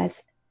it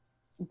as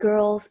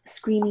girls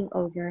screaming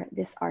over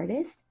this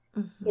artist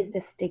is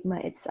the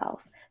stigma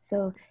itself.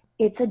 So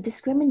it's a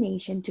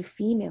discrimination to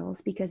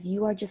females because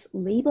you are just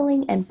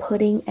labeling and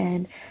putting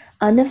an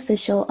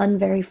unofficial,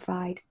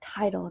 unverified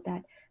title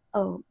that,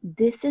 oh,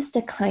 this is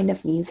the kind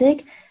of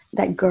music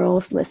that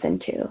girls listen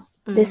to.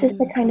 This is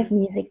the kind of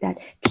music that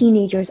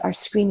teenagers are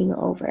screaming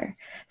over.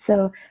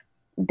 So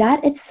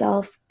that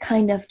itself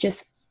kind of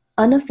just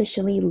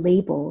unofficially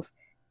labels,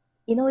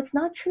 it's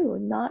not true.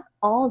 Not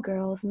all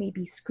girls may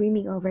be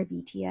screaming over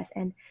BTS.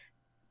 And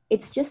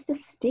it's just a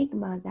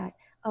stigma that,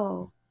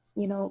 oh,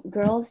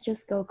 girls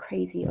just go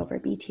crazy over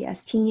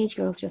BTS. Teenage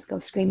girls just go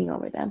screaming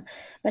over them.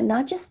 But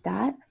not just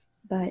that,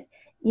 but,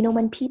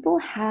 when people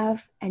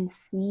have and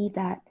see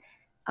that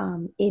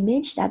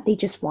image that they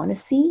just want to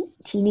see,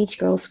 teenage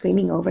girls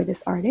screaming over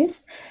this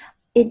artist,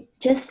 it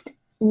just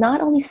not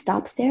only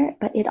stops there,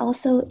 but it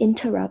also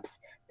interrupts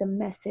the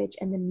message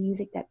and the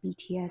music that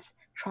BTS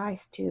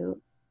tries to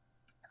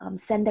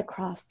send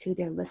across to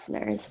their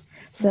listeners.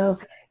 So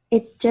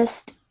it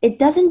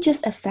doesn't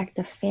just affect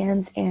the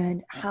fans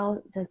and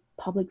how the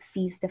public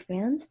sees the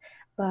fans,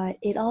 but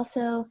it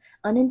also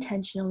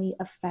unintentionally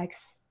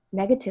affects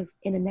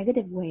in a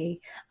negative way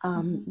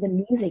the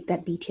music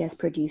that BTS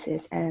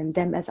produces and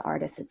them as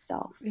artists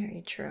itself.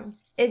 Very true.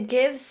 It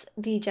gives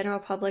the general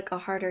public a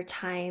harder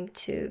time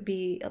to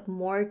be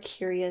more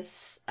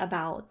curious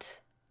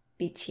about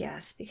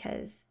BTS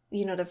because,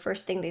 the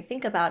first thing they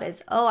think about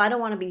is, oh, I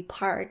don't want to be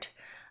part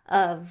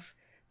of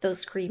those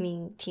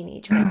screaming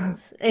teenage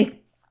girls.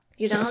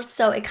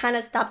 So it kind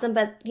of stops them.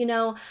 But,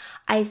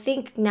 I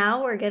think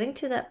now we're getting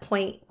to that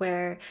point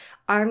where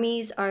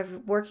armies are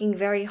working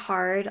very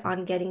hard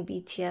on getting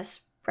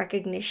BTS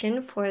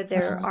recognition for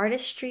their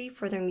artistry,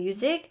 for their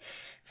music.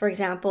 For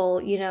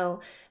example,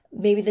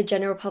 maybe the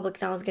general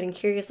public now is getting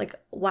curious, like,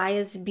 why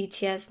is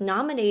BTS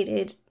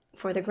nominated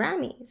for the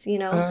Grammys?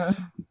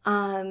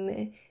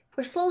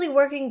 We're slowly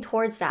working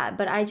towards that,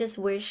 but I just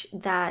wish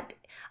that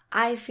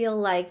I feel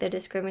like the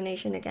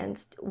discrimination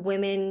against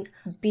women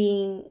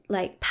being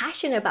like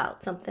passionate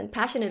about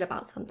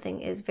something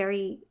is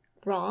very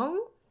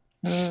wrong.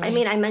 I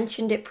mean, I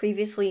mentioned it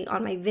previously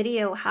on my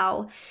video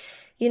how,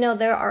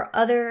 there are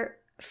other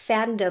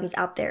fandoms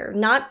out there,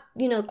 not,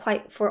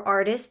 quite for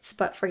artists,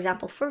 but for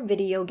example, for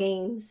video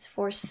games,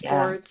 for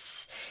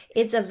sports.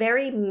 Yeah. It's a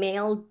very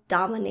male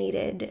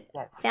dominated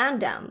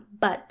fandom,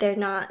 but they're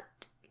not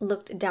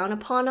looked down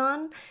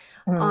upon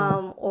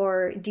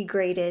or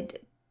degraded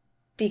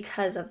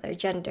because of their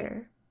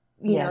gender.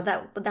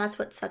 That's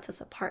what sets us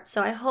apart.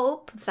 So I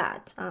hope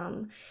that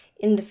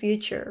in the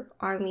future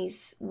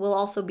armies will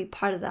also be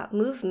part of that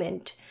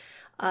movement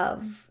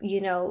of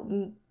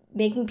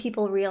making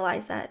people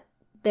realize that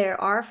there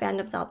are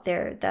fandoms out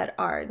there that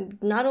are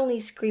not only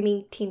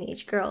screaming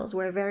teenage girls.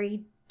 We're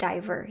very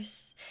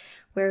diverse.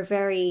 We're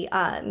very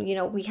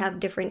we have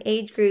different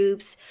age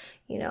groups,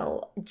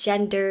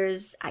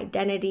 genders,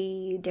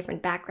 identity,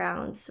 different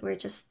backgrounds. We're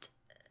just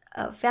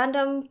a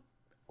fandom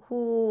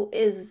who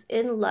is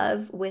in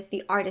love with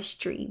the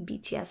artistry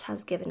BTS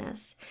has given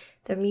us,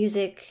 their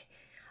music.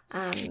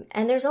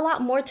 And there's a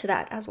lot more to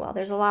that as well.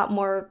 There's a lot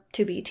more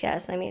to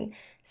BTS. I mean,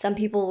 some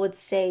people would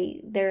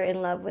say they're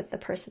in love with the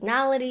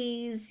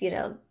personalities,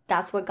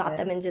 that's what got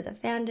them into the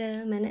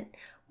fandom, and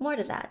more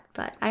to that.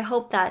 But I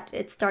hope that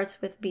it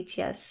starts with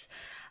BTS,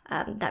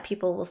 that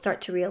people will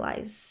start to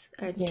realize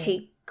or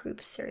take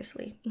groups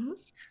seriously. Mm-hmm.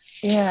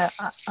 Yeah,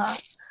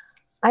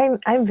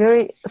 I'm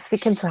very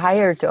sick and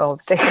tired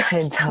of that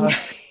kind of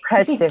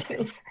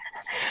prejudices.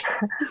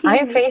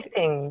 I'm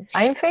facing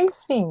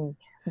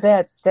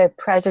that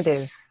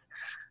prejudice.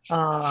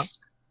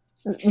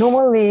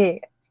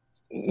 Normally,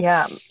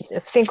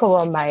 think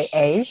about my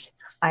age.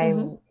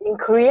 I'm in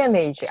Korean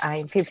age.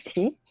 I'm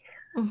 50.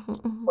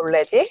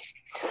 already.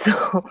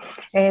 So,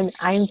 and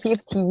I'm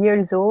 50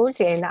 years old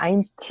and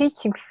I'm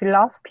teaching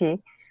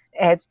philosophy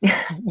at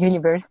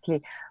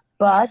university.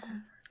 But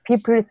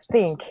people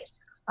think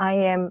I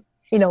am,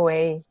 in a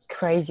way,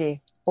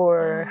 crazy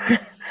or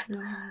No.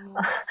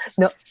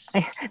 no,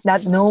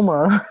 not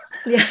normal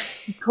Yeah.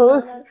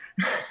 because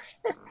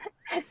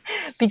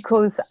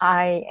because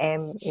I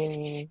am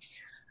in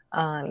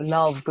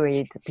love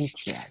with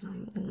BTS.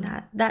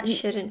 That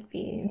shouldn't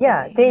be the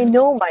Yeah, way. they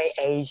know my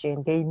age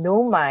and they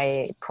know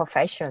my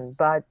profession,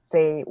 but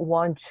they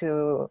want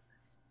to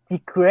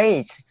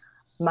degrade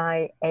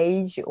my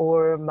age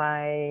or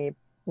my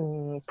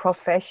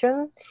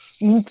profession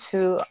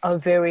into a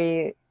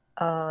very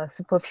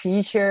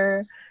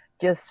superficial,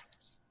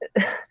 just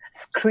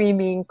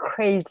screaming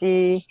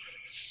crazy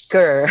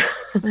girl.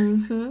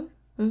 Mm-hmm.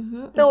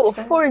 Mm-hmm. It's So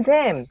fair.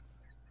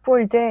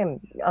 for them,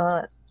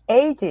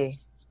 age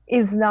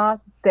is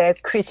not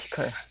that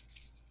critical.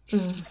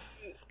 Mm.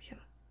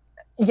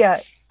 Yeah,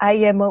 I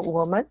am a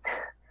woman,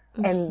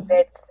 and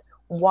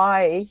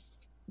Mm-hmm.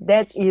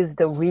 that is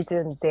the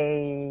reason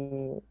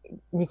they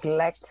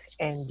neglect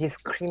and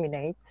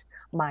discriminate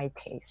my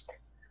taste.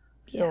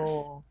 Yes.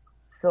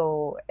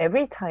 So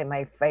every time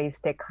I face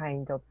that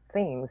kind of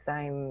things,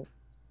 I'm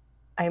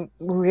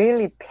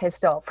really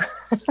pissed off.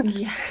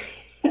 Yeah.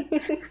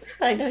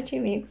 I know what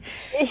you mean.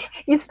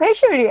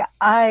 Especially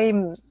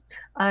I'm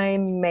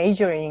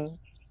majoring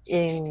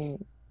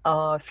in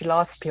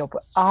philosophy of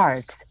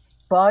art,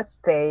 but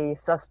they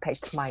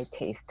suspect my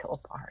taste of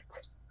art.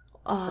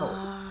 So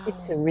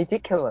it's Oh,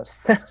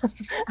 ridiculous.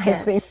 I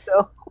think yes.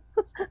 so.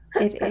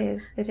 It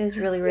is. It is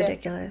really Yeah.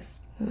 ridiculous.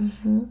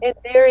 Mm-hmm. And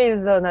there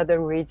is another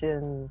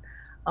reason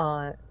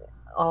uh,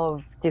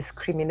 of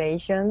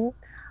discrimination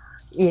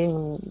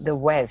in the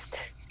West.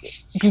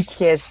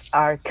 BTS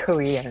are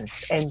Koreans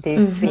and they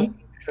sing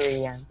Mm-hmm.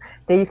 Korean.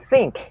 They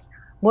think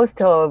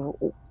most of,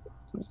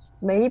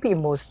 maybe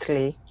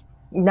mostly,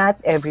 not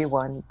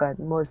everyone, but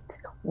most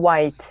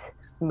white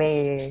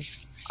male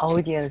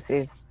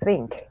audiences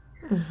think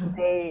Mm-hmm.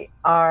 they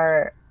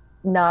are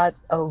not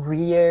a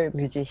real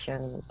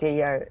musician.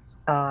 They are,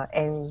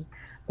 and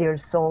their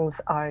songs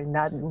are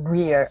not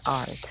real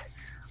art.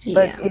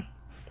 But Yeah.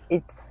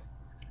 it's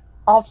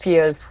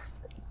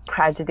obvious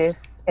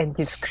prejudice and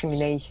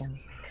discrimination.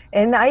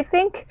 And I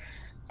think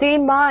they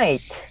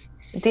might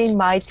they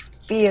might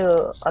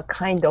feel a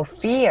kind of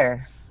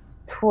fear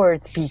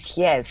towards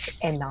BTS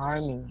and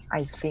ARMY.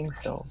 I think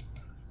so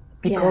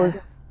Yeah. because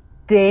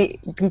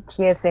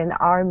BTS and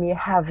ARMY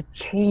have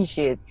changed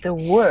the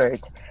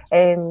world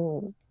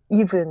and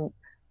even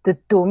the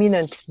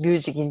dominant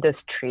music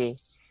industry.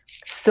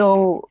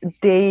 So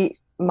they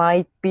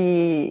might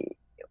be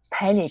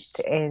panicked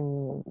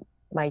and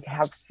might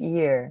have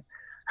fear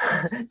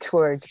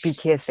towards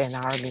BTS and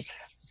ARMY,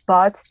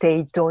 but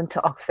they don't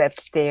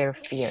accept their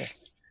fear.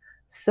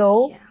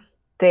 So Yeah.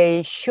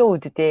 they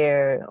showed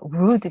their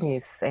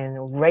rudeness and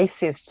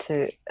racist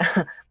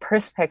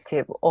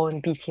perspective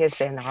on BTS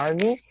and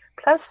ARMY,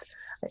 plus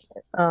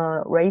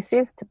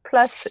racist,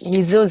 plus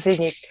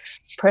misogynic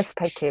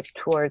perspective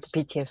toward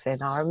BTS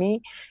and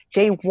ARMY.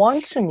 They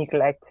want to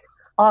neglect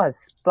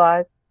us,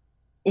 but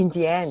in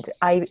the end,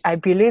 I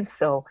believe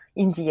so.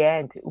 In the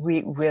end,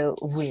 we will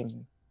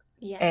win,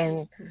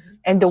 Yes.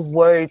 and the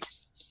world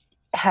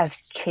has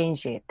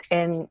changed it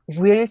and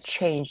will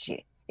change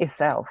it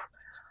itself.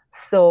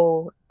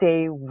 So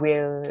they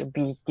will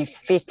be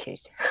defeated.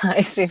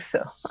 I think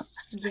so.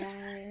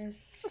 Yes.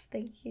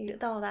 Thank you.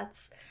 Oh,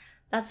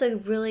 that's a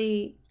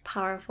really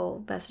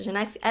powerful message,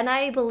 and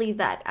I believe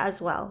that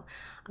as well.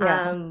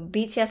 Yeah.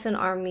 BTS and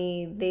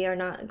ARMY, they are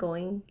not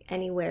going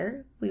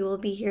anywhere. We will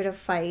be here to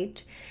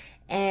fight.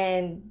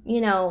 And,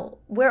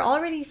 we're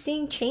already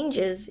seeing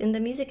changes in the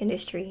music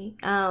industry.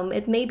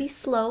 It may be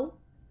slow,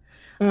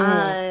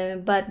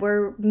 Mm, but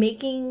we're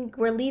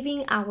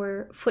leaving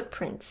our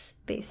footprints,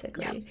 yeah.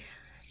 basically.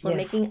 We're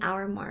Yes. making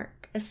our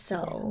mark. Yeah.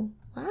 So,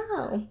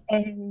 wow.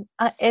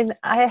 And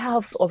I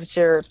have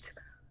observed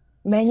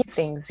many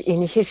things in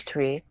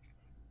history.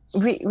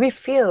 We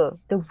feel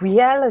the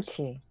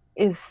reality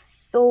is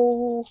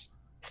so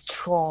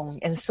strong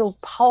and so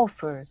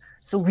powerful,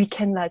 so we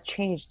cannot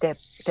change that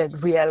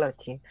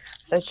reality,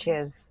 such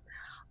as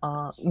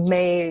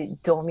male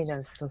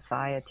dominant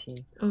society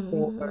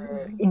or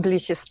Mm-hmm.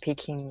 English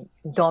speaking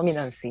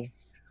dominancy.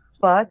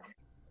 But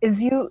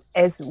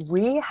as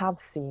we have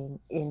seen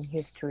in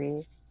history,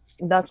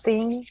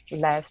 nothing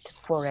lasts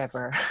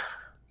forever.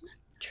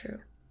 True.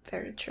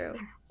 Very true.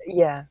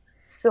 Yeah.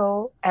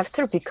 So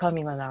after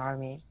becoming an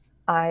army,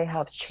 I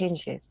have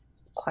changed it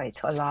quite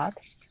a lot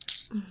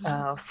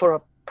Mm-hmm. for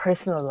a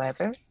personal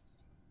level.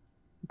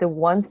 The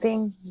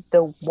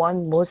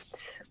one most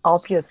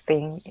obvious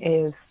thing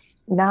is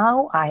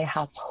now I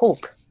have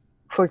hope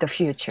for the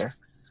future.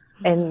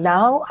 And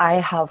now I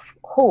have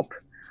hope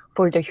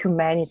for the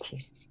humanity.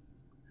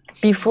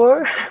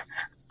 Before,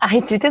 I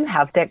didn't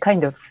have that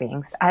kind of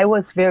things. I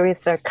was very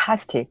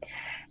sarcastic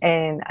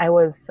and I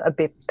was a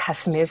bit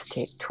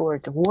pessimistic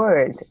toward the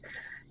world.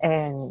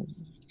 and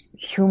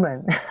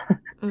human.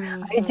 I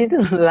Mm-hmm.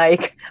 didn't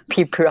like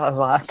people a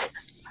lot.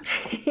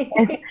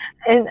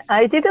 And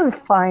I didn't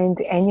find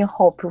any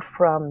hope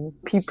from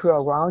people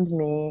around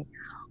me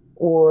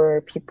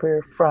or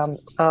people from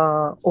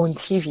on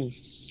TV.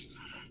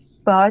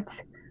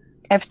 But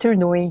after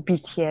knowing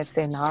BTS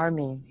and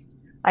ARMY,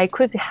 I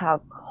could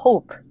have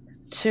hope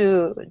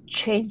to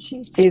change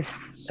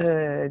this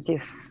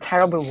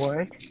terrible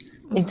world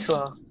into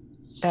a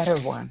better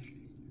one,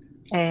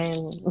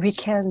 and we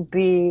can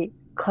be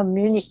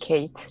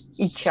communicate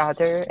each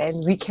other,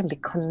 and we can be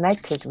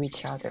connected with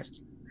each other.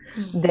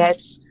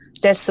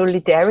 That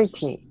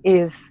solidarity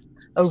is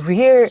a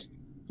real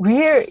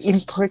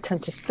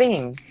important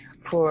thing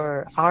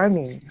for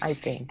ARMY, I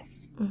think.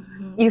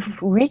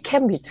 If we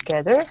can be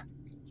together,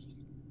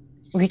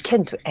 we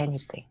can do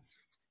anything.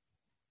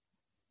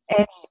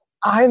 And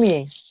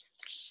ARMY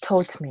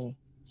taught me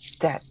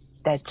that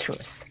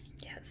truth.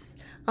 Yes.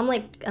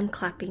 I'm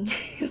clapping.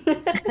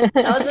 That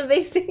was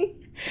amazing.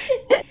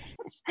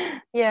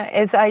 Yeah,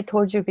 as I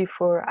told you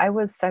before, I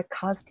was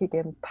sarcastic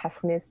and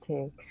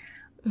pessimistic.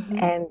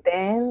 And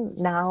then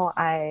now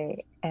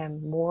I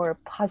am more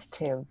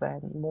positive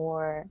and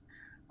more,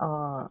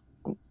 I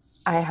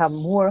have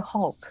more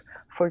hope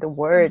for the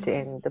world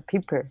and the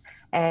people.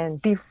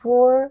 And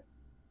before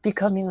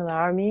becoming an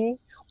ARMY,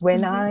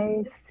 when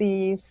I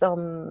see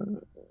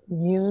some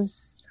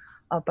news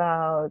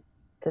about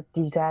the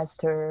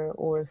disaster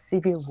or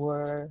civil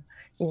war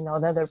in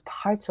another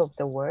part of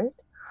the world,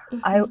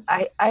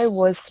 I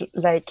was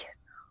like,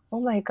 oh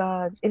my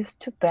God, it's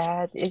too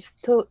bad. It's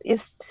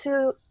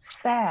too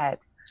sad.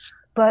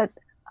 But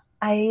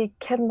I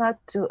cannot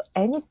do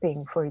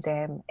anything for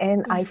them,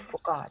 and I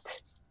forgot.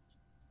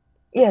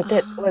 Yeah,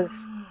 that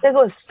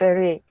was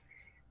very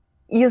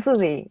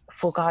easily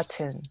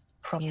forgotten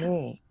from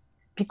me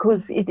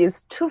because it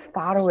is too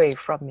far away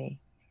from me.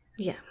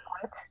 Yeah.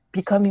 But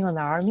becoming an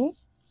ARMY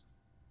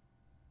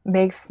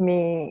makes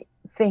me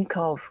think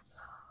of,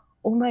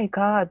 oh my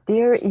God,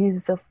 there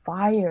is a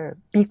fire,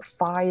 big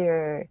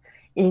fire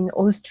in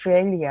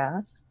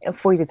Australia,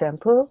 for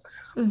example.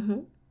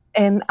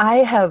 And I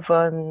have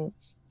an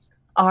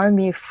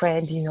ARMY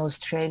friend in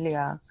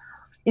Australia.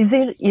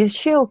 Is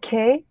she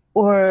okay?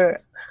 Or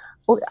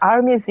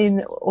armies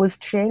in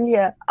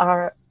Australia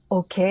are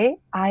okay?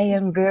 I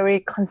am very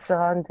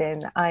concerned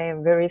and I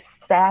am very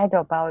sad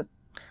about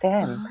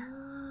them.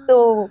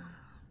 So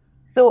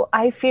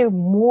I feel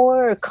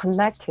more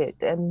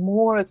connected and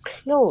more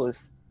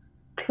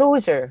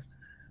closer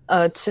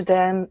to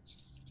them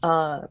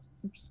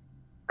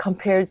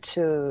compared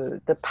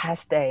to the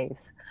past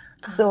days.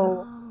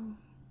 So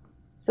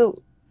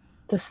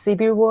the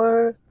civil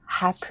war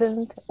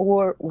happened,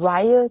 or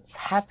riots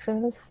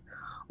happens,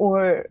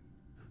 or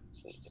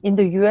in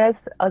the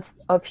US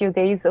a few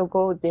days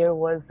ago there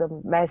was a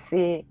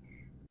messy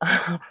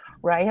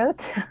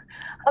riot.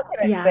 How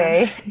can I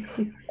say?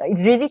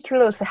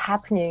 Ridiculous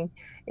happening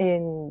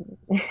in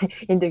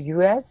the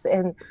US,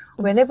 and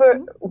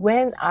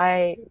when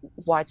I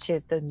watch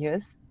the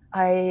news,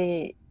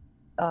 I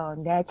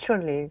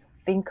naturally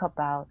think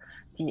about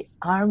the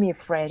ARMY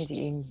friend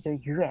in the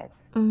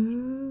US.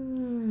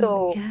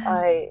 So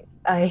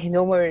I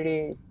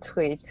normally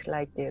tweet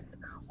like this: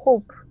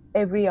 hope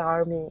every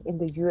ARMY in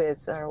the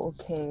US are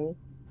okay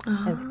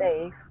and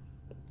safe.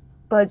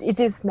 But it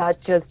is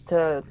not just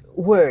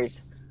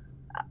words.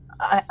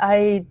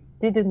 I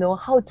didn't know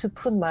how to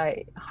put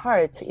my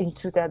heart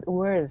into that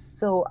words,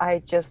 so I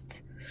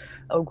just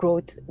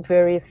wrote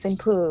very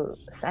simple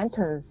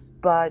sentence,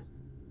 but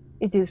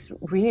it is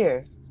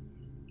real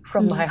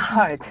from my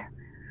heart.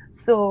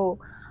 So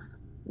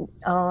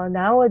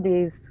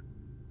nowadays,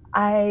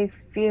 I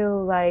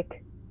feel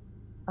like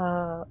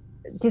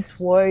this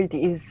world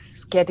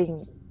is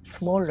getting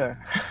smaller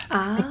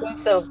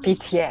because of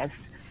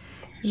BTS.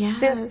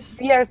 Since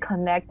we are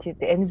connected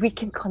and we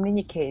can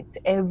communicate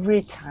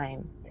every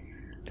time.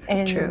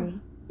 And True.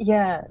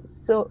 yeah,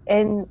 so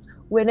and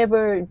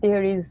whenever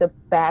there is a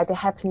bad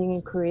happening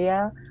in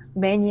Korea,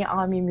 many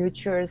ARMY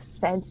mutuals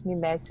send me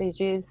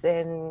messages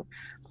and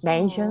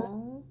mention,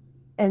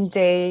 and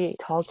they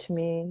talk to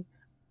me,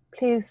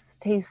 please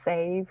stay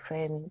safe,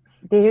 and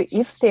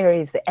if there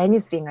is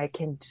anything I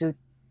can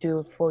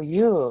do for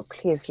you,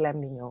 please let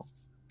me know.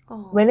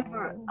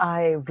 Whenever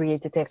I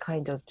read that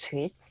kind of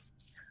tweets,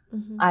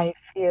 I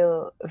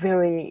feel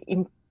very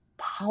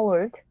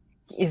empowered.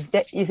 Is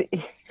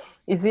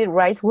it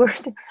right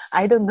word?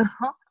 I don't know.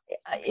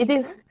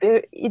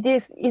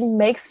 It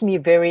makes me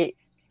very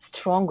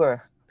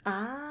stronger.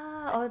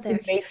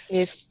 It makes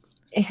me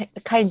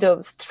kind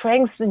of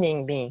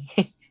strengthening me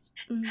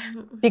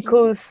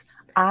because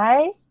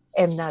I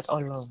am not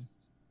alone.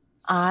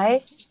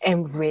 I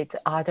am with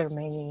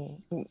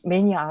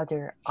many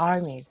other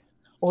armies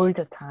all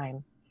the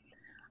time.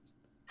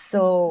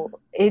 So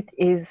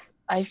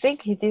I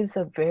think it is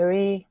a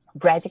very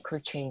radical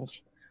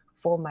change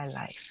for my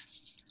life.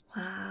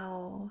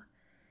 Wow.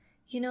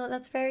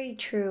 That's very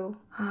true.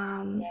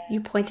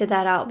 You pointed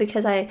that out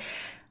because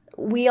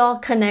we all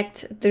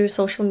connect through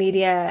social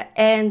media,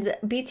 and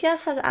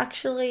BTS has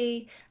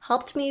actually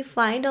helped me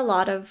find a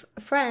lot of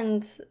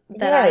friends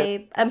that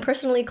I am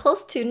personally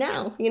close to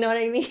now. You know what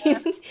I mean?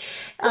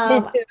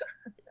 Me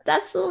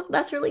too.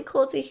 That's really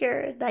cool to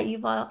hear that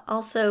you've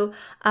also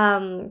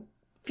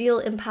feel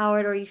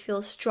empowered, or you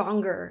feel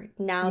stronger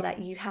now that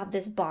you have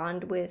this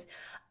bond with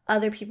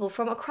other people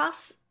from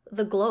across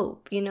the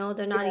globe. You know,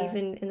 they're not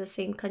even in the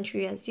same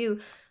country as you.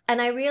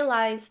 And I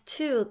realized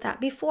too that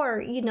before,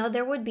 you know,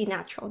 there would be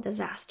natural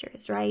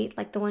disasters, right?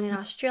 Like the one in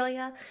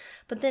Australia.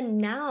 But then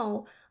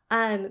now,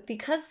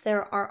 because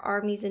there are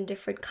armies in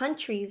different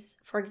countries,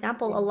 for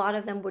example, a lot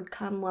of them would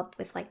come up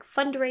with like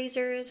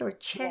fundraisers or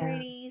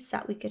charities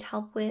that we could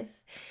help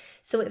with.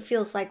 So it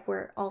feels like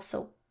we're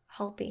also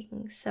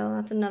helping. So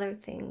that's another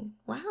thing.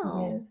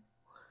 Wow.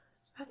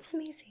 That's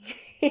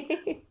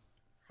amazing.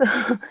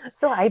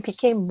 So I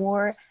became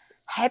more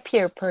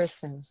happier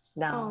person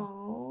now.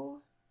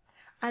 Oh,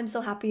 I'm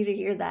so happy to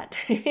hear that.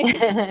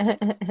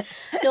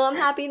 No, I'm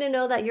happy to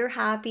know that you're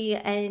happy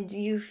and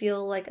you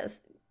feel like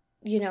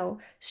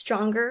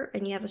stronger,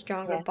 and you have a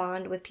stronger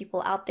bond with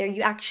people out there.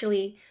 You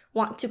actually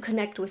want to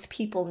connect with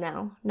people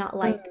now, not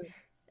like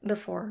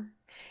before.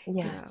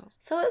 Yeah. You know.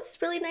 So it's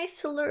really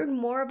nice to learn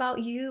more about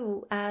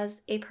you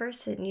as a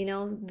person, you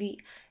know,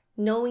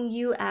 knowing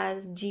you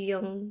as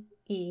Jiyoung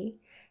Lee,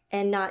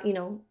 and not, you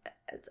know,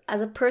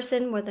 as a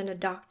person more than a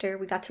doctor.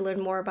 We got to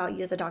learn more about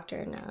you as a doctor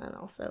and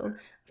also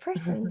a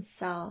person.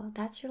 So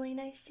that's really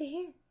nice to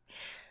hear.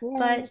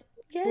 But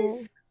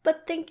yes,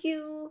 but thank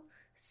you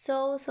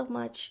so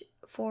much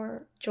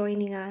for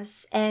joining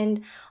us.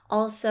 And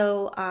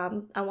also,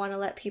 I want to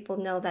let people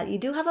know that you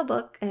do have a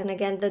book. And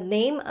again, the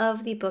name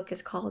of the book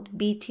is called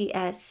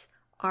BTS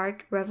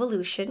Art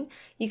Revolution.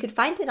 You could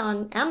find it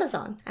on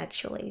Amazon,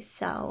 actually.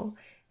 So,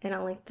 and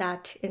I'll link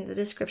that in the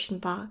description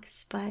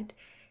box. But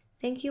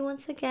thank you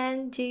once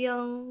again,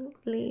 Jiyoung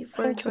Lee,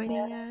 for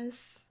joining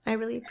us. I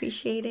really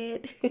appreciate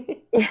it.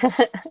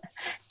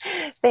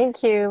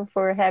 Thank you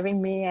for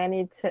having me, and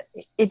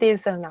it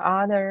is an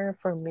honor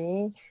for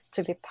me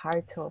to be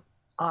part of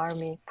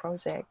ARMY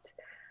project.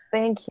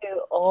 Thank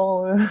you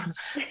all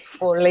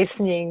for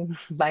listening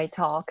my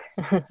talk.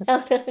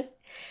 No,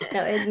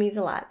 it means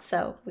a lot.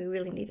 So we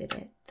really needed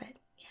it. But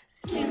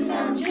Kim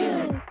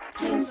Namjoon,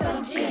 Kim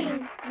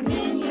Seokjin,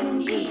 Min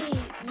Yoongi,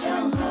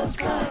 Jung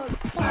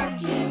Hoseok, Park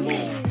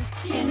Jimin,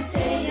 Kim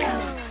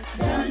Taehyung,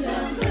 Jung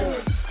Jungkook.